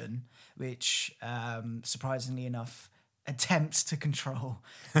distortion, which, surprisingly enough, attempts to control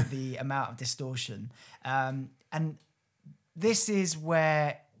the amount of distortion. And this is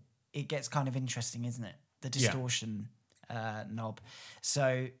where it gets kind of interesting, isn't it? The distortion knob.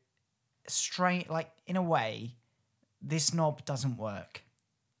 So, in a way, this knob doesn't work.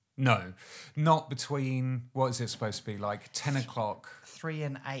 No, not between, what is it supposed to be, like 10 o'clock? 3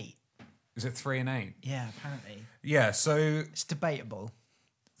 and 8. Is it 3 and 8? Yeah, apparently. Yeah, so It's debatable.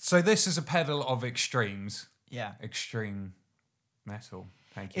 this is a pedal of extremes. Yeah. Extreme metal.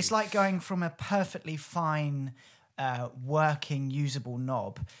 Thank you. It's like going from a perfectly fine, working, usable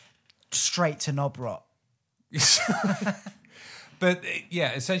knob straight to knob rot. But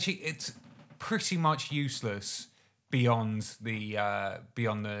yeah, essentially, it's pretty much useless beyond the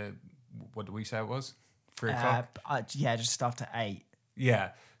what did we say it was? 3 o'clock. Yeah, just after 8.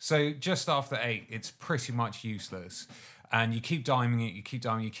 Yeah. So just after 8, it's pretty much useless, and you keep diming it, you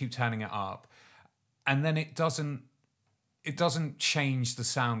keep turning it up, and then it doesn't change the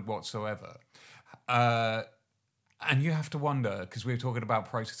sound whatsoever. And you have to wonder, because we were talking about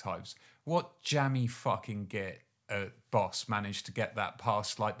prototypes, what jammy fucking git Boss managed to get that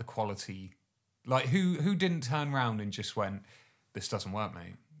past like the quality, like who didn't turn around and just went, this doesn't work,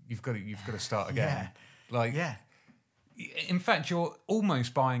 mate. You've got to start again. Like, Yeah. In fact, you're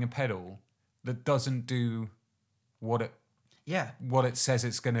almost buying a pedal that doesn't do what it says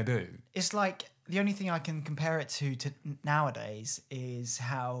it's going to do. It's like the only thing I can compare it to nowadays is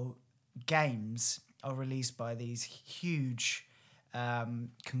how games are released by these huge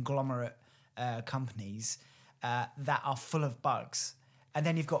conglomerate companies that are full of bugs. And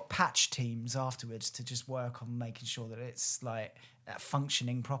then you've got patch teams afterwards to just work on making sure that it's like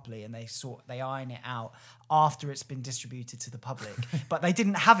functioning properly, and they iron it out after it's been distributed to the public. But they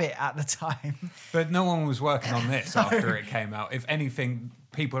didn't have it at the time. But no one was working on this after it came out. If anything,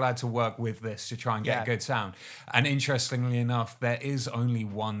 people had to work with this to try and get a good sound. And interestingly enough, there is only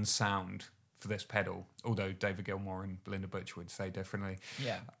one sound for this pedal, although David Gilmour and Belinda Butcher would say differently.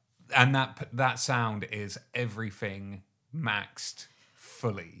 Yeah. And that sound is everything maxed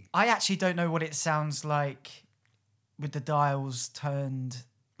fully. I actually don't know what it sounds like with the dials turned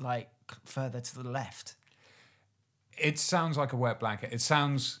like further to the left. It sounds like a wet blanket. It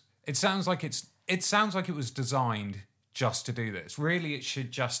sounds like it was designed just to do this. Really, it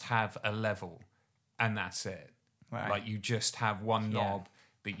should just have a level, and that's it. Right. Like you just have one knob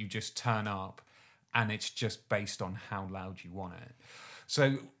that you just turn up, and it's just based on how loud you want it.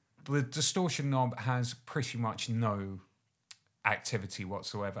 So the distortion knob has pretty much no activity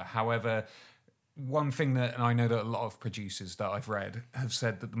whatsoever. However, one thing that, and I know that a lot of producers that I've read have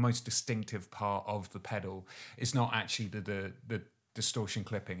said that the most distinctive part of the pedal is not actually the distortion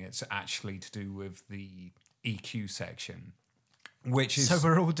clipping, it's actually to do with the EQ section, which is... So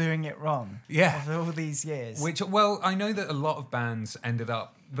we're all doing it wrong. Yeah. After all these years. Which, well, I know that a lot of bands ended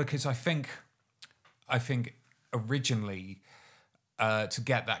up, because I think originally to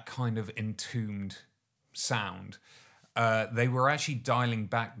get that kind of entombed sound, they were actually dialing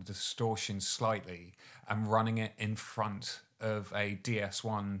back the distortion slightly and running it in front of a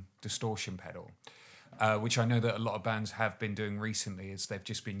DS1 distortion pedal, which I know that a lot of bands have been doing recently, is they've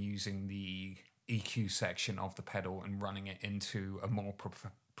just been using the EQ section of the pedal and running it into a more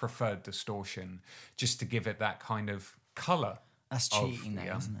preferred distortion just to give it that kind of colour. That's cheating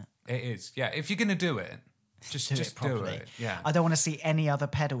though, isn't it? It is, yeah. If you're going to do it, just do it. Yeah. I don't want to see any other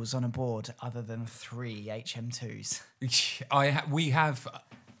pedals on a board other than 3 HM-2s. We have,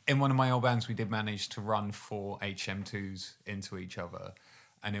 in one of my old bands, we did manage to run 4 HM-2s into each other,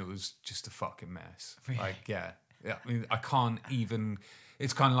 and it was just a fucking mess. Really? Like, yeah. I mean, I can't even...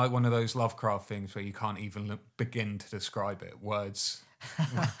 It's kind of like one of those Lovecraft things where you can't even begin to describe it. Words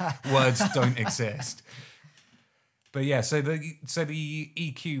don't exist. But yeah, so the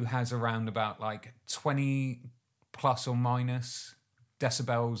EQ has around about like 20 plus or minus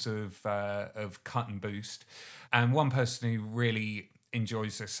decibels of cut and boost. And one person who really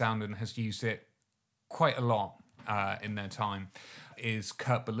enjoys this sound and has used it quite a lot in their time is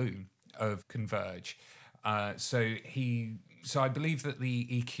Kurt Ballou of Converge. So I believe that the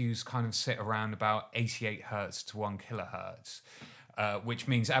EQs kind of sit around about 88 hertz to 1 kilohertz, which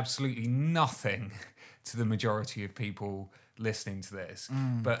means absolutely nothing to the majority of people listening to this.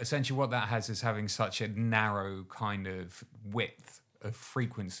 But essentially what that has is having such a narrow kind of width of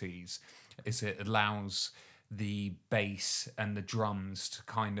frequencies is it allows the bass and the drums to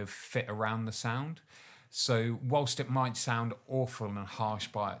kind of fit around the sound. So whilst it might sound awful and harsh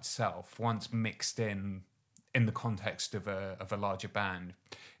by itself, once mixed in the context of a larger band,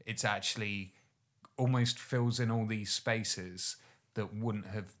 it's actually almost fills in all these spaces that wouldn't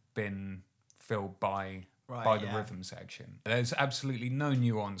have been filled by the rhythm section. There's absolutely no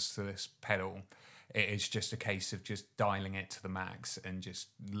nuance to this pedal. It is just a case of just dialing it to the max and just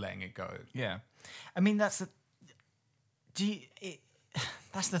letting it go. Yeah, I mean that's the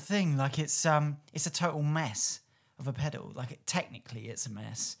thing. Like it's a total mess of a pedal. Like technically, it's a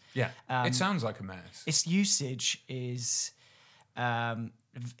mess. Yeah, it sounds like a mess. Its usage is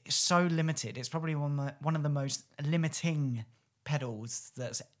so limited. It's probably one of the most limiting pedals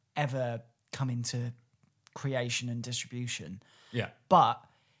that's ever come into creation and distribution. Yeah.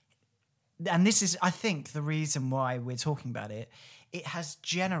 And this is, I think, the reason why we're talking about it. It has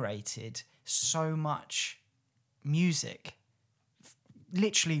generated so much music,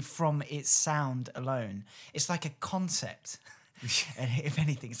 literally from its sound alone. It's like a concept. If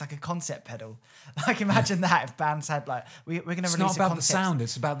anything, it's like a concept pedal. Like imagine that if bands had like we're going to release. It's not about the sound;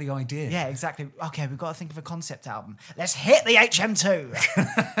 it's about the idea. Yeah, exactly. Okay, we've got to think of a concept album. Let's hit the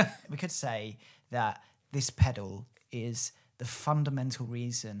HM-2. We could say that this pedal is the fundamental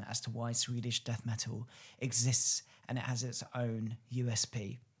reason as to why Swedish death metal exists, and it has its own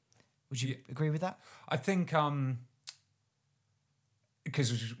USP. Would you agree with that? I think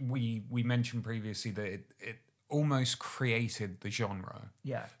because we mentioned previously that it almost created the genre.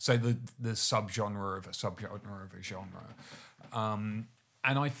 Yeah. So the subgenre of a subgenre of a genre. And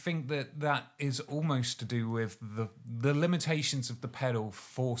I think that is almost to do with the limitations of the pedal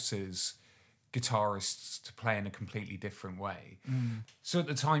forces guitarists to play in a completely different way. So at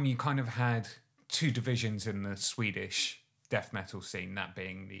the time you kind of had two divisions in the Swedish death metal scene, that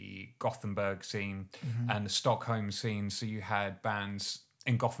being the Gothenburg scene and the Stockholm scene. So you had bands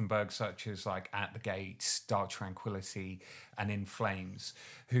in Gothenburg such as like At the Gates, Dark Tranquillity and In Flames,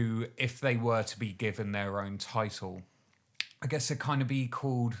 who if they were to be given their own title, I guess they'd kind of be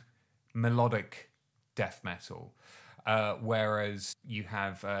called melodic death metal. Whereas you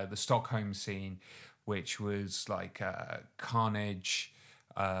have the Stockholm scene, which was like Carnage,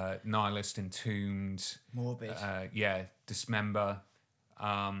 Nihilist, Entombed, Morbid, Dismember,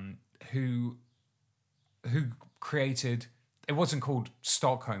 who created. It wasn't called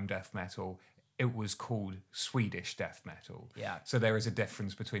Stockholm death metal. It was called Swedish death metal. Yeah. So there is a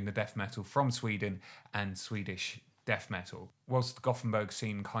difference between the death metal from Sweden and Swedish death metal. Whilst the Gothenburg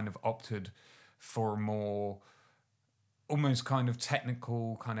scene kind of opted for a more almost kind of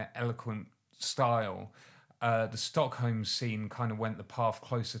technical, kind of eloquent style, the Stockholm scene kind of went the path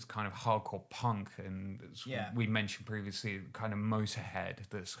closer to kind of hardcore punk, and as we mentioned previously, kind of Motorhead,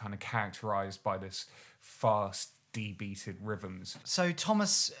 that's kind of characterized by this fast, debeated rhythms. So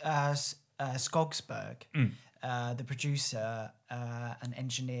Thomas Skogsberg, the producer and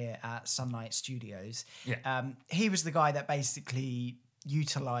engineer at Sunlight Studios, he was the guy that basically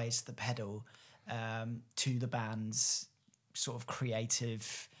utilised the pedal to the band's sort of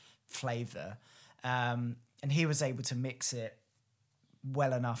creative flavour. And he was able to mix it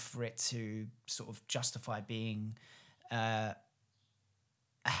well enough for it to sort of justify being a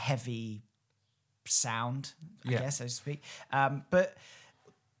heavy sound, I guess, so to speak. But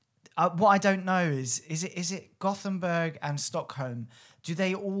what I don't know is it Gothenburg and Stockholm? Do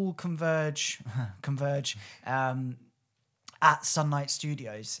they all converge at Sunlight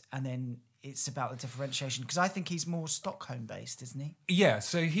Studios, and then it's about the differentiation? Because I think he's more Stockholm based, isn't he? Yeah.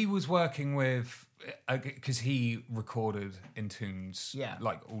 So he was working with because he recorded Entombed's,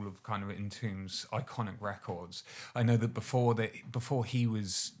 like all of kind of Entombed's iconic records. I know that before he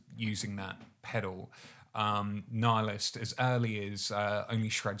was using that pedal, Nihilist, as early as Only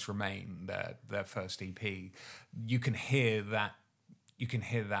Shreds Remain, their first EP, you can hear that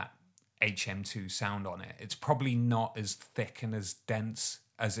HM-2 sound on it. It's probably not as thick and as dense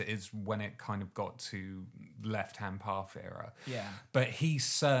as it is when it kind of got to Left Hand Path era. Yeah. But he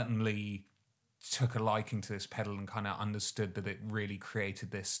certainly took a liking to this pedal and kind of understood that it really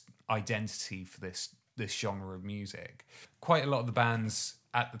created this identity for this genre of music. Quite a lot of the bands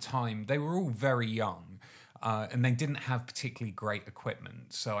at the time, they were all very young. And they didn't have particularly great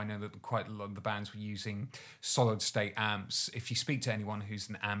equipment. So I know that quite a lot of the bands were using solid state amps. If you speak to anyone who's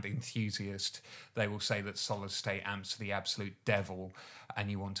an amp enthusiast, they will say that solid state amps are the absolute devil, and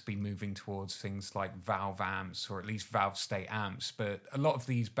you want to be moving towards things like valve amps, or at least valve state amps. But a lot of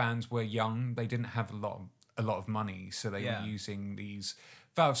these bands were young. They didn't have a lot of money, so they were using these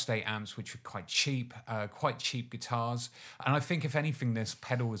valve state amps, which were quite cheap guitars. And I think, if anything, this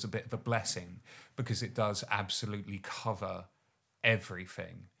pedal was a bit of a blessing, because it does absolutely cover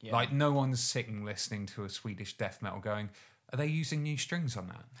everything. Like, no one's sitting listening to a Swedish death metal going, are they using new strings on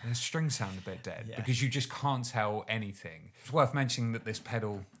that? The strings sound a bit dead, because you just can't tell anything. It's worth mentioning that this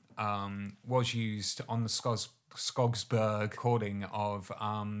pedal was used on the Skogsberg recording of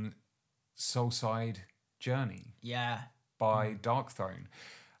Soulside Journey by Dark Throne.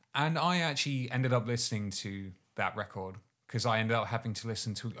 And I actually ended up listening to that record because I ended up having to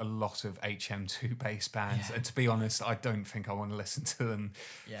listen to a lot of HM-2 bass bands. And to be honest, I don't think I want to listen to them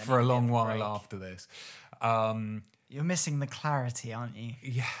for a long while after this. You're missing the clarity, aren't you?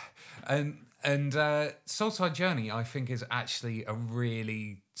 Yeah. And Soulside Journey, I think, is actually a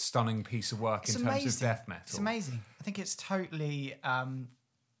really stunning piece of work in terms of death metal. It's amazing. I think it's totally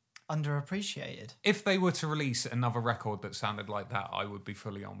underappreciated. If they were to release another record that sounded like that, I would be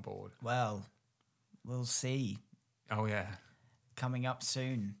fully on board. Well, we'll see. Oh, yeah. Coming up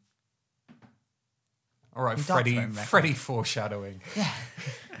soon. All right, Freddie foreshadowing. Yeah.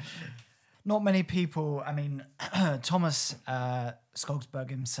 Not many people, I mean, Thomas Skogsberg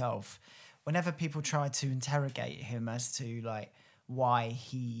himself, whenever people try to interrogate him as to like why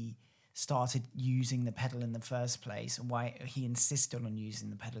he started using the pedal in the first place and why he insisted on using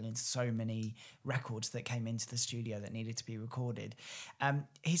the pedal in so many records that came into the studio that needed to be recorded,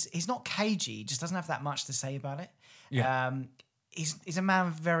 he's not cagey, he just doesn't have that much to say about it. He's a man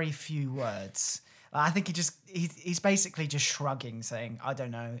with very few words. I think he's basically just shrugging, saying, I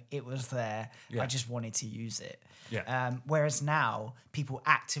don't know, it was there, I just wanted to use it. Whereas now, people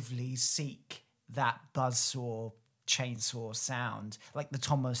actively seek that buzzsaw, chainsaw sound, like the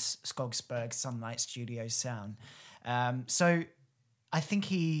Thomas Skogsberg Sunlight Studio sound. So I think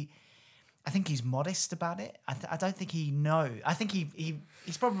he's modest about it. I don't think he knows. I think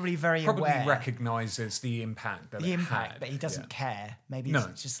he's probably very aware. Recognises the impact that it had. But he doesn't care. Maybe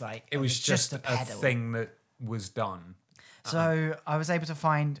it's just like it was just a thing that was done. So I was able to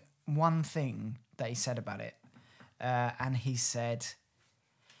find one thing that he said about it, and he said,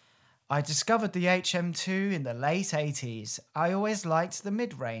 I discovered the HM-2 in the late 80s. I always liked the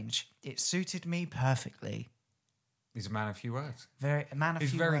mid-range. It suited me perfectly. He's a man of few words.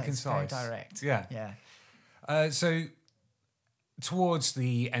 He's very concise. Very direct. Yeah. So towards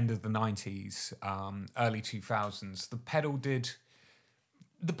the end of the 90s, early 2000s, the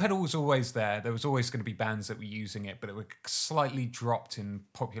pedal was always there. There was always going to be bands that were using it, but it was slightly dropped in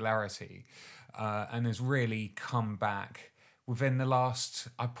popularity and has really come back within the last,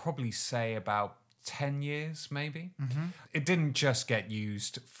 I'd probably say, about 10 years, maybe. Mm-hmm. It didn't just get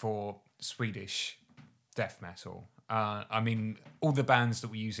used for Swedish death metal. I mean, all the bands that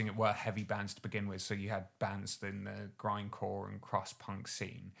were using it were heavy bands to begin with, so you had bands in the grindcore and crust-punk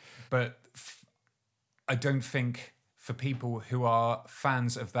scene. But I don't think, for people who are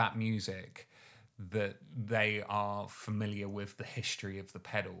fans of that music, that they are familiar with the history of the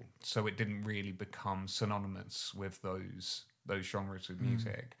pedal, so it didn't really become synonymous with those genres of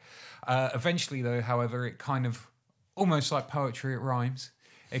music. Eventually, though, however, it kind of, almost like poetry, it rhymes.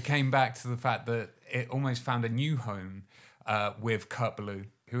 It came back to the fact that it almost found a new home with Kurt Ballou,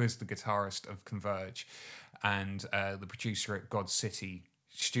 who is the guitarist of Converge and the producer at God City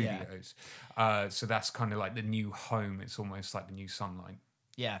Studios. So that's kind of like the new home. It's almost like the new Sunlight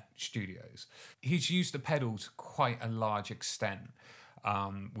Studios. He's used the pedal to quite a large extent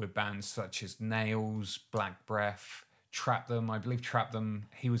with bands such as Nails, Black Breath, Trap Them. I believe Trap Them,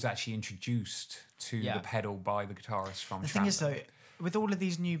 he was actually introduced to the pedal by the guitarist from Trap Them. The thing is, though, with all of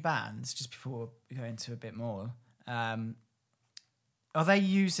these new bands, just before we go into a bit more, are they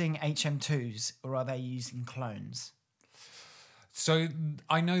using HM2s or are they using clones? So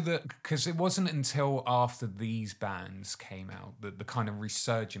I know that because it wasn't until after these bands came out, that the kind of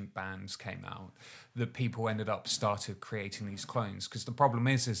resurgent bands came out, that people started creating these clones. Because the problem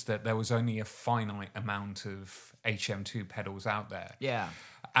is that there was only a finite amount of HM2 pedals out there. Yeah.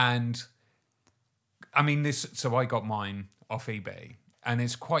 And I mean, so I got mine off eBay, and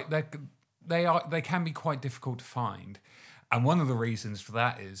it's they can be quite difficult to find. And one of the reasons for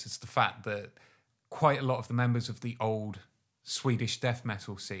that is the fact that quite a lot of the members of the old Swedish death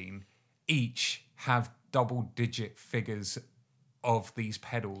metal scene each have double-digit figures of these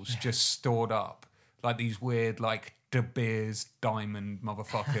pedals just stored up, like these weird, like De Beers diamond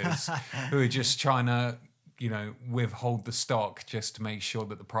motherfuckers who are just trying to, withhold the stock just to make sure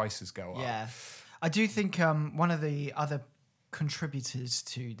that the prices go up. Yeah. I do think one of the other contributors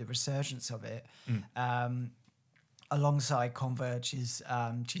to the resurgence of it, alongside Converge, is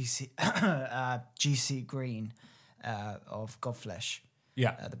GC Green of Godflesh.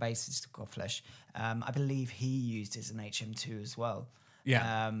 Yeah. The bassist of Godflesh. I believe he used it as an HM2 as well.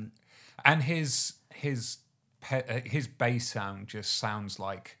 Yeah. And his bass sound just sounds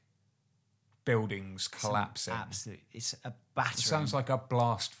like buildings collapsing. Absolutely. It's a battering. It sounds like a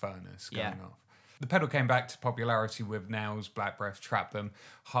blast furnace going off. The pedal came back to popularity with Nails, Black Breath, Trap Them,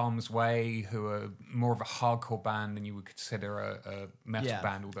 Harm's Way, who are more of a hardcore band than you would consider a metal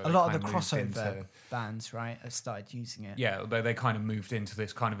band. Although a lot of the crossover bands, right, have started using it. Yeah, although they kind of moved into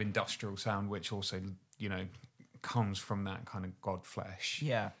this kind of industrial sound, which also, comes from that kind of Godflesh.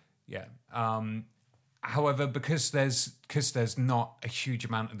 Yeah. Yeah. However, because there's not a huge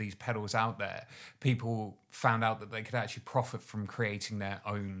amount of these pedals out there, people found out that they could actually profit from creating their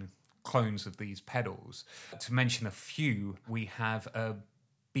own clones of these pedals. To mention a few, we have a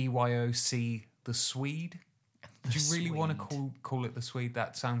BYOC, the Swede. Do you really want to call it the Swede?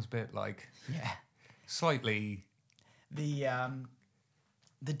 That sounds a bit like slightly the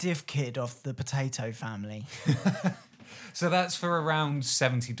div kid of the potato family. So that's for around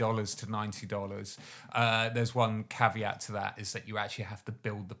 $70 to $90. There's one caveat to that, is that you actually have to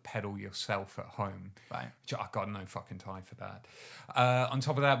build the pedal yourself at home. Right. Which I've got no fucking time for that. On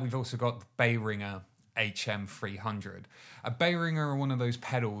top of that, we've also got the Behringer HM-300. Behringer are one of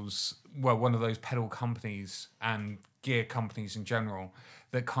those pedal companies and gear companies in general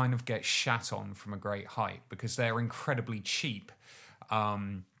that kind of get shat on from a great height because they're incredibly cheap.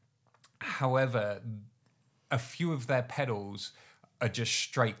 However, a few of their pedals are just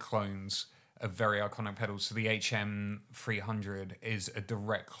straight clones of very iconic pedals. So the HM-300 is a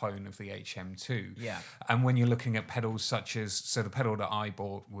direct clone of the HM-2. Yeah. And when you're looking at pedals so the pedal that I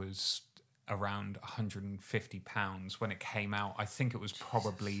bought was around £150 when it came out. I think it was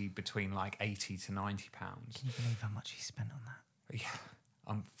probably between like £80 to £90. Can you believe how much you spent on that? Yeah.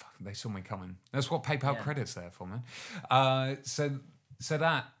 They saw me coming. That's what PayPal credit's there for, man. So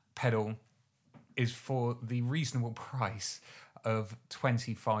that pedal is for the reasonable price of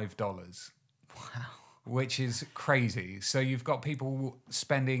 $25. Wow. Which is crazy. So you've got people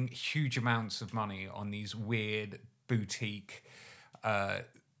spending huge amounts of money on these weird boutique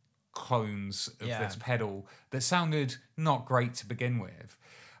clones of this pedal that sounded not great to begin with.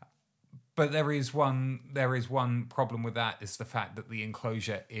 But there is one problem with that, is the fact that the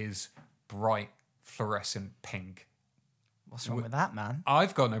enclosure is bright fluorescent pink. What's wrong with that, man?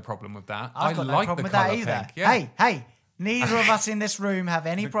 I've got no problem with that. I've got no like problem the with that colour either. pink. Yeah. Hey, neither of us in this room have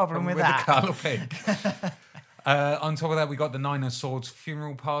any problem with that. The colour pink. On top of that, we got the Nine of Swords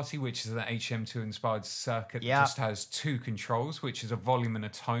Funeral Party, which is an HM2 inspired circuit that just has two controls, which is a volume and a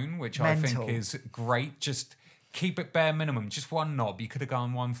tone, which I think is great. Just keep it bare minimum, just one knob. You could have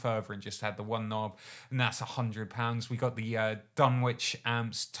gone one further and just had the one knob, and that's £100. We got the Dunwich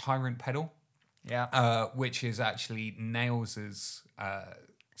Amps Tyrant pedal. Yeah. Which is actually Nails'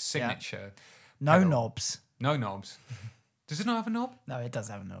 signature. No pedal. knobs. No knobs. Does it not have a knob? No, it does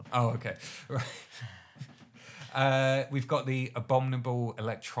have a knob. Oh, okay. We've got the Abominable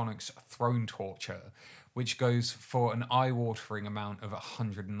Electronics Throne Torture, which goes for an eye-watering amount of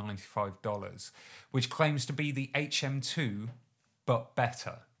 $195, which claims to be the HM2, but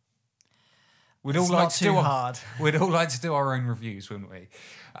better. We'd all like to do our own reviews, wouldn't we?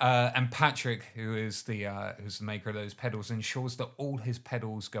 And Patrick, who's the maker of those pedals, ensures that all his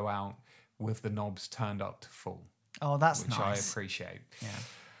pedals go out with the knobs turned up to full. Oh, that's nice. Which I appreciate.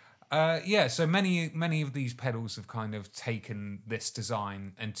 Yeah. So many of these pedals have kind of taken this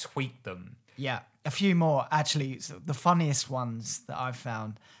design and tweaked them. Yeah, a few more actually. So the funniest ones that I've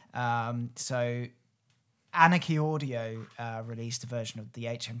found. So Anarchy Audio released a version of the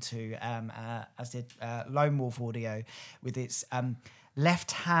HM2, as did Lone Wolf Audio with its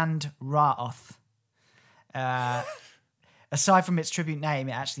left-hand Ra'oth. Aside from its tribute name,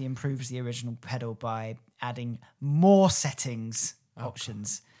 it actually improves the original pedal by adding more settings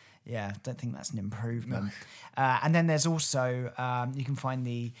options. Yeah, don't think that's an improvement. No. And then there's also, you can find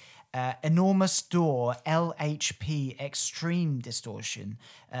the Enormous Door LHP Extreme Distortion,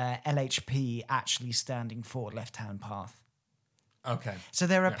 LHP actually standing for left-hand path. Okay. So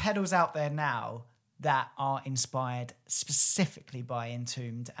there are pedals out there now that are inspired specifically by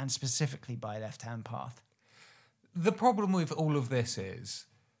Entombed and specifically by left-hand path. The problem with all of this is,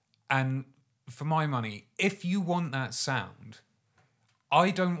 and for my money, if you want that sound,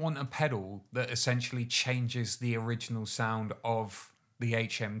 I don't want a pedal that essentially changes the original sound of the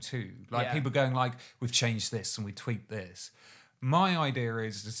HM-2. Like people going like, we've changed this and we tweaked this. My idea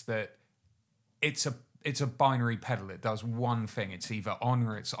is that it's a binary pedal. It does one thing. It's either on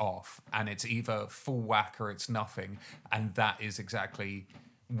or it's off, and it's either full whack or it's nothing, and that is exactly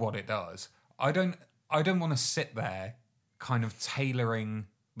what it does. I don't want to sit there kind of tailoring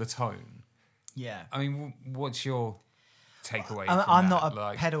the tone. Yeah. I mean, what's your takeaway? I'm not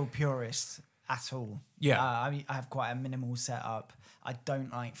a pedal purist at all. Yeah. I mean, I have quite a minimal setup. I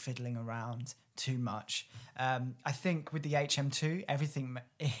don't like fiddling around too much. I think with the HM2, everything,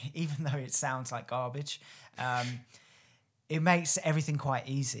 even though it sounds like garbage, it makes everything quite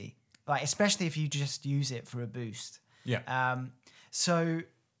easy. Like, especially if you just use it for a boost. Yeah.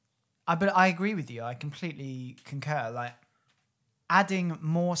 But I agree with you. I completely concur. Like, adding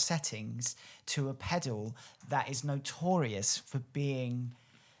more settings to a pedal that is notorious for being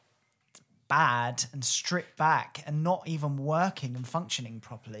bad and stripped back and not even working and functioning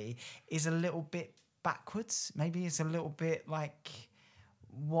properly is a little bit backwards. Maybe it's a little bit like,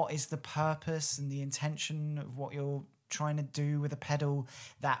 what is the purpose and the intention of what you're trying to do with a pedal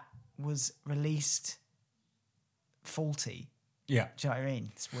that was released faulty? Yeah. Do you know what I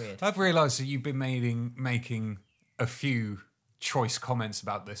mean? It's weird. I've realised that you've been making a few choice comments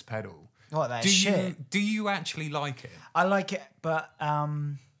about this pedal. What, that shit? Do you actually like it? I like it, but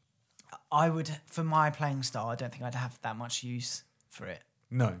I would, for my playing style, I don't think I'd have that much use for it.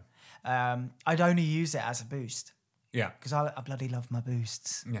 No. I'd only use it as a boost. Yeah. Because I bloody love my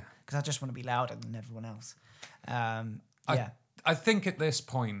boosts. Yeah. Because I just want to be louder than everyone else. I think at this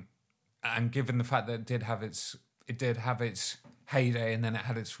point, and given the fact that it did have its heyday and then it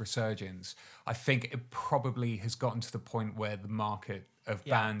had its resurgence, I think it probably has gotten to the point where the market of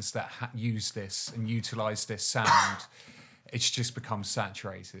bands that use this and utilize this sound, it's just become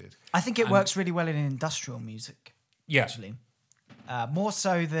saturated. I think it works really well in industrial music. Yeah. Actually. More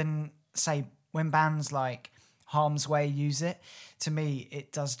so than, say, when bands like Harm's Way use it. To me,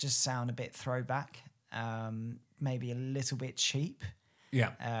 it does just sound a bit throwback, maybe a little bit cheap.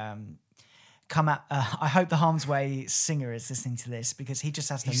 Yeah. I hope the Harm's Way singer is listening to this, because he just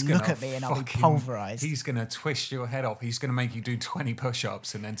has to look at me and I'll be pulverized. He's going to twist your head off. He's going to make you do 20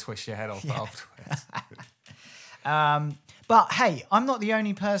 push-ups and then twist your head off afterwards. But hey, I'm not the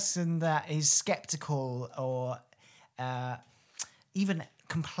only person that is skeptical or even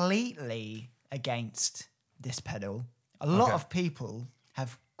completely against this pedal. A lot of people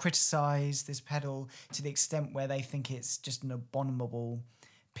have criticised this pedal to the extent where they think it's just an abominable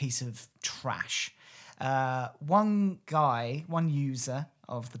piece of trash. One user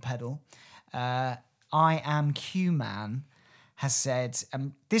of the pedal, I am Q-Man, has said,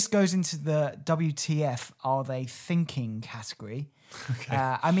 this goes into the WTF are they thinking category. Okay.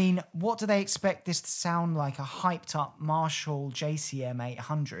 I mean, what do they expect this to sound like? A hyped up Marshall JCM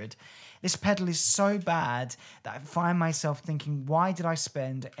 800? This pedal is so bad that I find myself thinking, why did I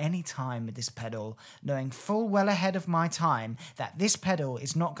spend any time with this pedal, knowing full well ahead of my time that this pedal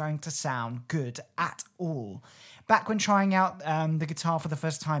is not going to sound good at all? Back when trying out the guitar for the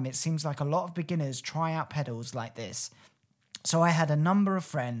first time, it seems like a lot of beginners try out pedals like this. So I had a number of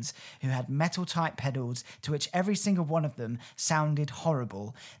friends who had metal-type pedals, to which every single one of them sounded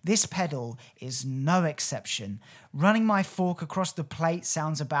horrible. This pedal is no exception. Running my fork across the plate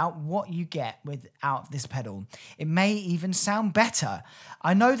sounds about what you get without this pedal. It may even sound better.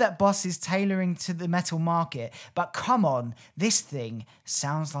 I know that Boss is tailoring to the metal market, but come on, this thing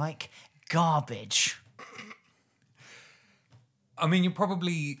sounds like garbage. I mean,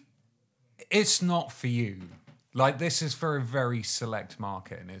 it's not for you. Like, this is for a very select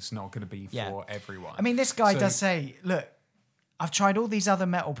market, and it's not going to be for everyone. I mean, this guy does say, look, I've tried all these other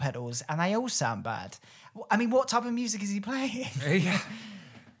metal pedals, and they all sound bad. I mean, what type of music is he playing? Yeah.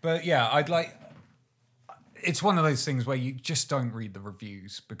 But, yeah, it's one of those things where you just don't read the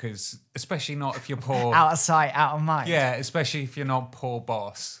reviews, because, especially not if you're poor... Out of sight, out of mind. Yeah, especially if you're not poor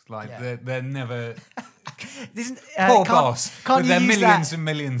Boss. Like, they're never... Poor Boss, with their millions and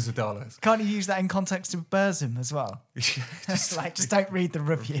millions of dollars. Can't you use that in context of Burzum as well? just don't read the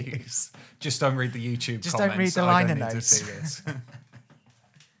reviews. Just don't read the YouTube just comments. Don't read the liner notes. To see this.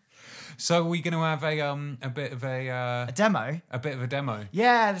 So we're going to have a bit of a demo? A bit of a demo.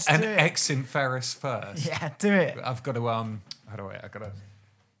 Yeah, let's do it. An Exin Ferris first. Yeah, do it. I've got to,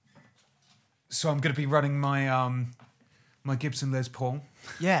 So I'm going to be running my my Gibson Les Paul.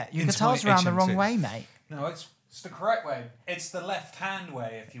 Yeah, your guitar's around the wrong way, mate. No, it's the correct way. It's the left-hand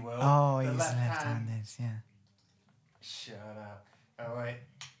way, if you will. Oh, he's left-handed, yeah. Shut up. Oh, wait.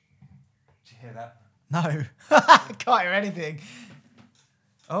 Did you hear that? No. I can't hear anything.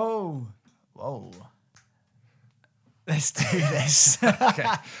 Oh, whoa. Let's do this. Okay.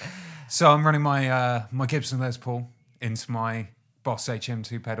 So I'm running my Gibson Les Paul into my Boss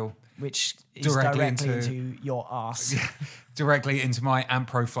HM-2 pedal. Which is directly into your arse. Directly into my amp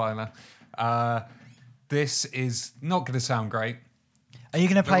profiler. This is not going to sound great. Are you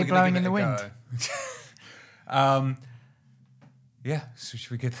going to play Blowing in the Wind? Yeah, so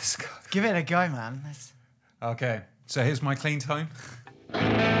should we give this a go? Give it a go, man. Okay, so here's my clean tone.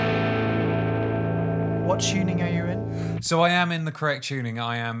 What tuning are you in? So I am in the correct tuning.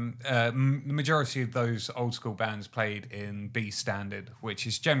 I am. The majority of those old school bands played in B standard, which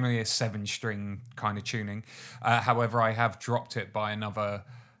is generally a 7-string kind of tuning. However, I have dropped it by another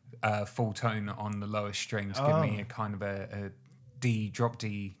full tone on the lowest string to give me a kind of a D, drop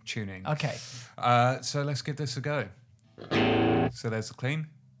D tuning. Okay. So let's give this a go. So there's the clean.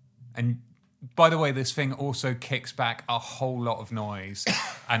 And by the way, this thing also kicks back a whole lot of noise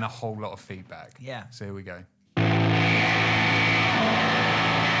and a whole lot of feedback. Yeah. So here we go.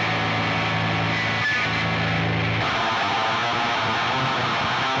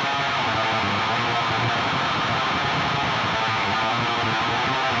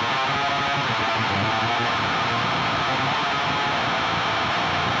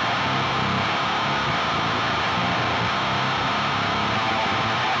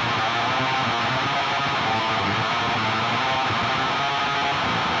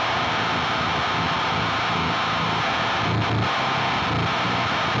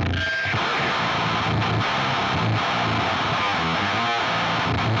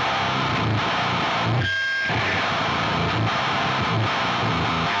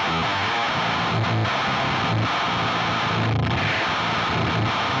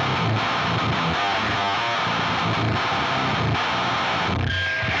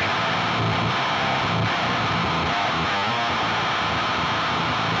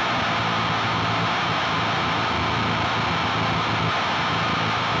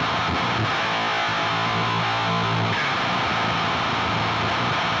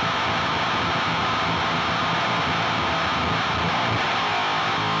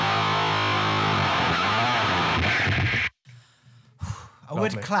 I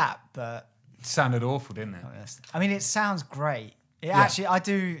would clap, but... It sounded awful, didn't it? I mean, it sounds great. Actually, I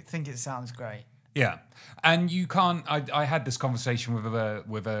do think it sounds great. Yeah. And you can't... I had this conversation with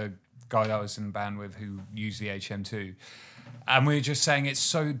a guy that I was in a band with who used the HM-2. And we were just saying it's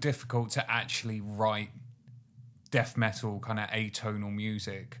so difficult to actually write death metal kind of atonal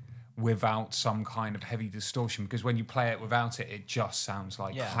music without some kind of heavy distortion, because when you play it without it, it just sounds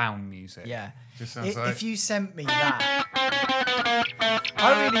like clown music. Yeah. Just sounds like... If you sent me that,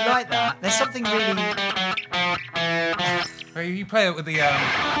 I really like that. There's something really... You play it with the...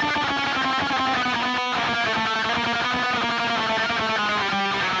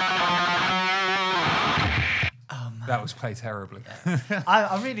 That was played terribly.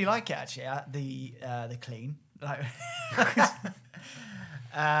 I really like it, actually. The clean. Like,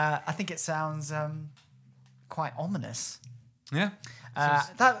 I think it sounds quite ominous. Yeah.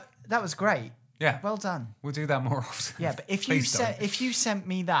 That was great. Yeah. Well done. We'll do that more often. Yeah, but if you sent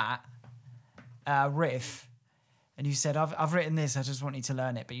me that riff and you said I've written this, I just want you to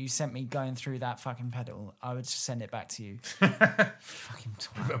learn it, but you sent me going through that fucking pedal, I would just send it back to you. Fucking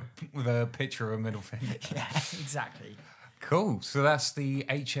twat. With a picture of a middle finger. Yeah, exactly. Cool. So that's the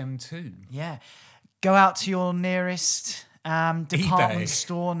HM-2. Yeah. Go out to your nearest department eBay.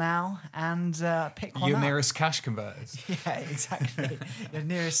 store now and pick one Your up. nearest cash converters. Yeah, exactly. Your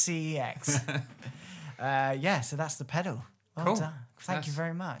nearest CEX. So that's the pedal. Well done. Thank you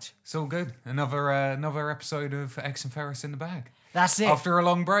very much. It's all good. Another episode of X and Ferris in the bag. That's it. After a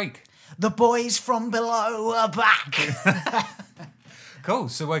long break. The boys from below are back. Cool.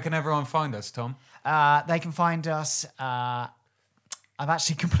 So where can everyone find us, Tom? They can find us... I've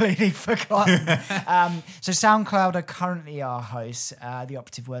actually completely forgotten. So SoundCloud are currently our hosts. The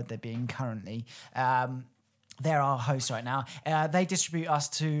operative word there being currently. They're our hosts right now. They distribute us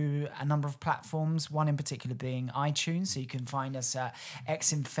to a number of platforms, one in particular being iTunes. So you can find us at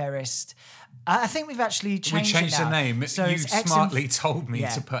X-Ferris. I think we've actually changed We changed it the now. name. So you it's smartly told me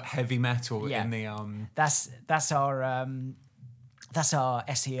to put heavy metal in the... That's our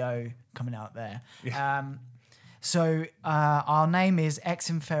SEO coming out there. Yeah. So our name is X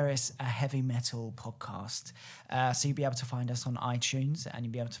and Ferris, a heavy metal podcast. So you'll be able to find us on iTunes and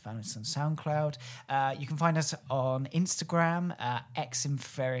you'll be able to find us on SoundCloud. You can find us on Instagram, X and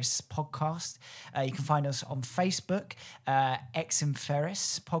Ferris podcast. You can find us on Facebook, X and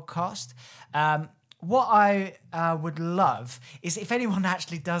Ferris podcast. what I would love is if anyone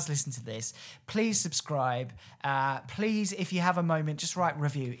actually does listen to this, please subscribe. Please, if you have a moment, just write a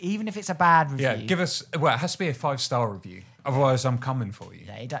review, even if it's a bad review. Yeah, give us. Well, it has to be a 5-star review. Otherwise, I'm coming for you.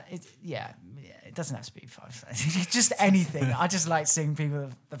 It doesn't have to be 5 stars. Just anything. I just like seeing people.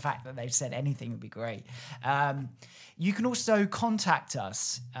 The fact that they've said anything would be great. You can also contact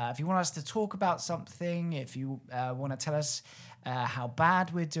us if you want us to talk about something. If you want to tell us how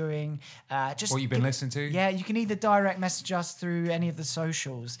bad we're doing, just what you've been listening to. Yeah, you can either direct message us through any of the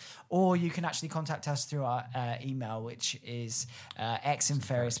socials, or you can actually contact us through our email, which is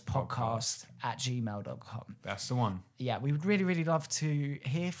xinferrispodcast@gmail.com. That's the one. Yeah, we would really, really love to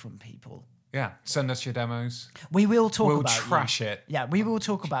hear from people. Yeah, send us your demos. We will talk We'll about trash you. it. Yeah, we will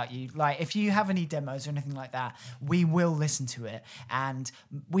talk about you. Like, if you have any demos or anything like that, we will listen to it, and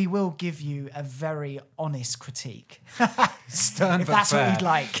we will give you a very honest critique. Stern if but that's fair. what we'd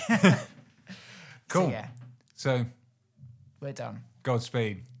like. Cool. So, we're done.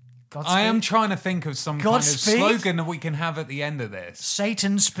 Godspeed. Godspeed. I am trying to think of some kind of Godspeed? slogan that we can have at the end of this.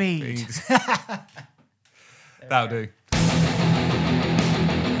 Satan speed. That'll do.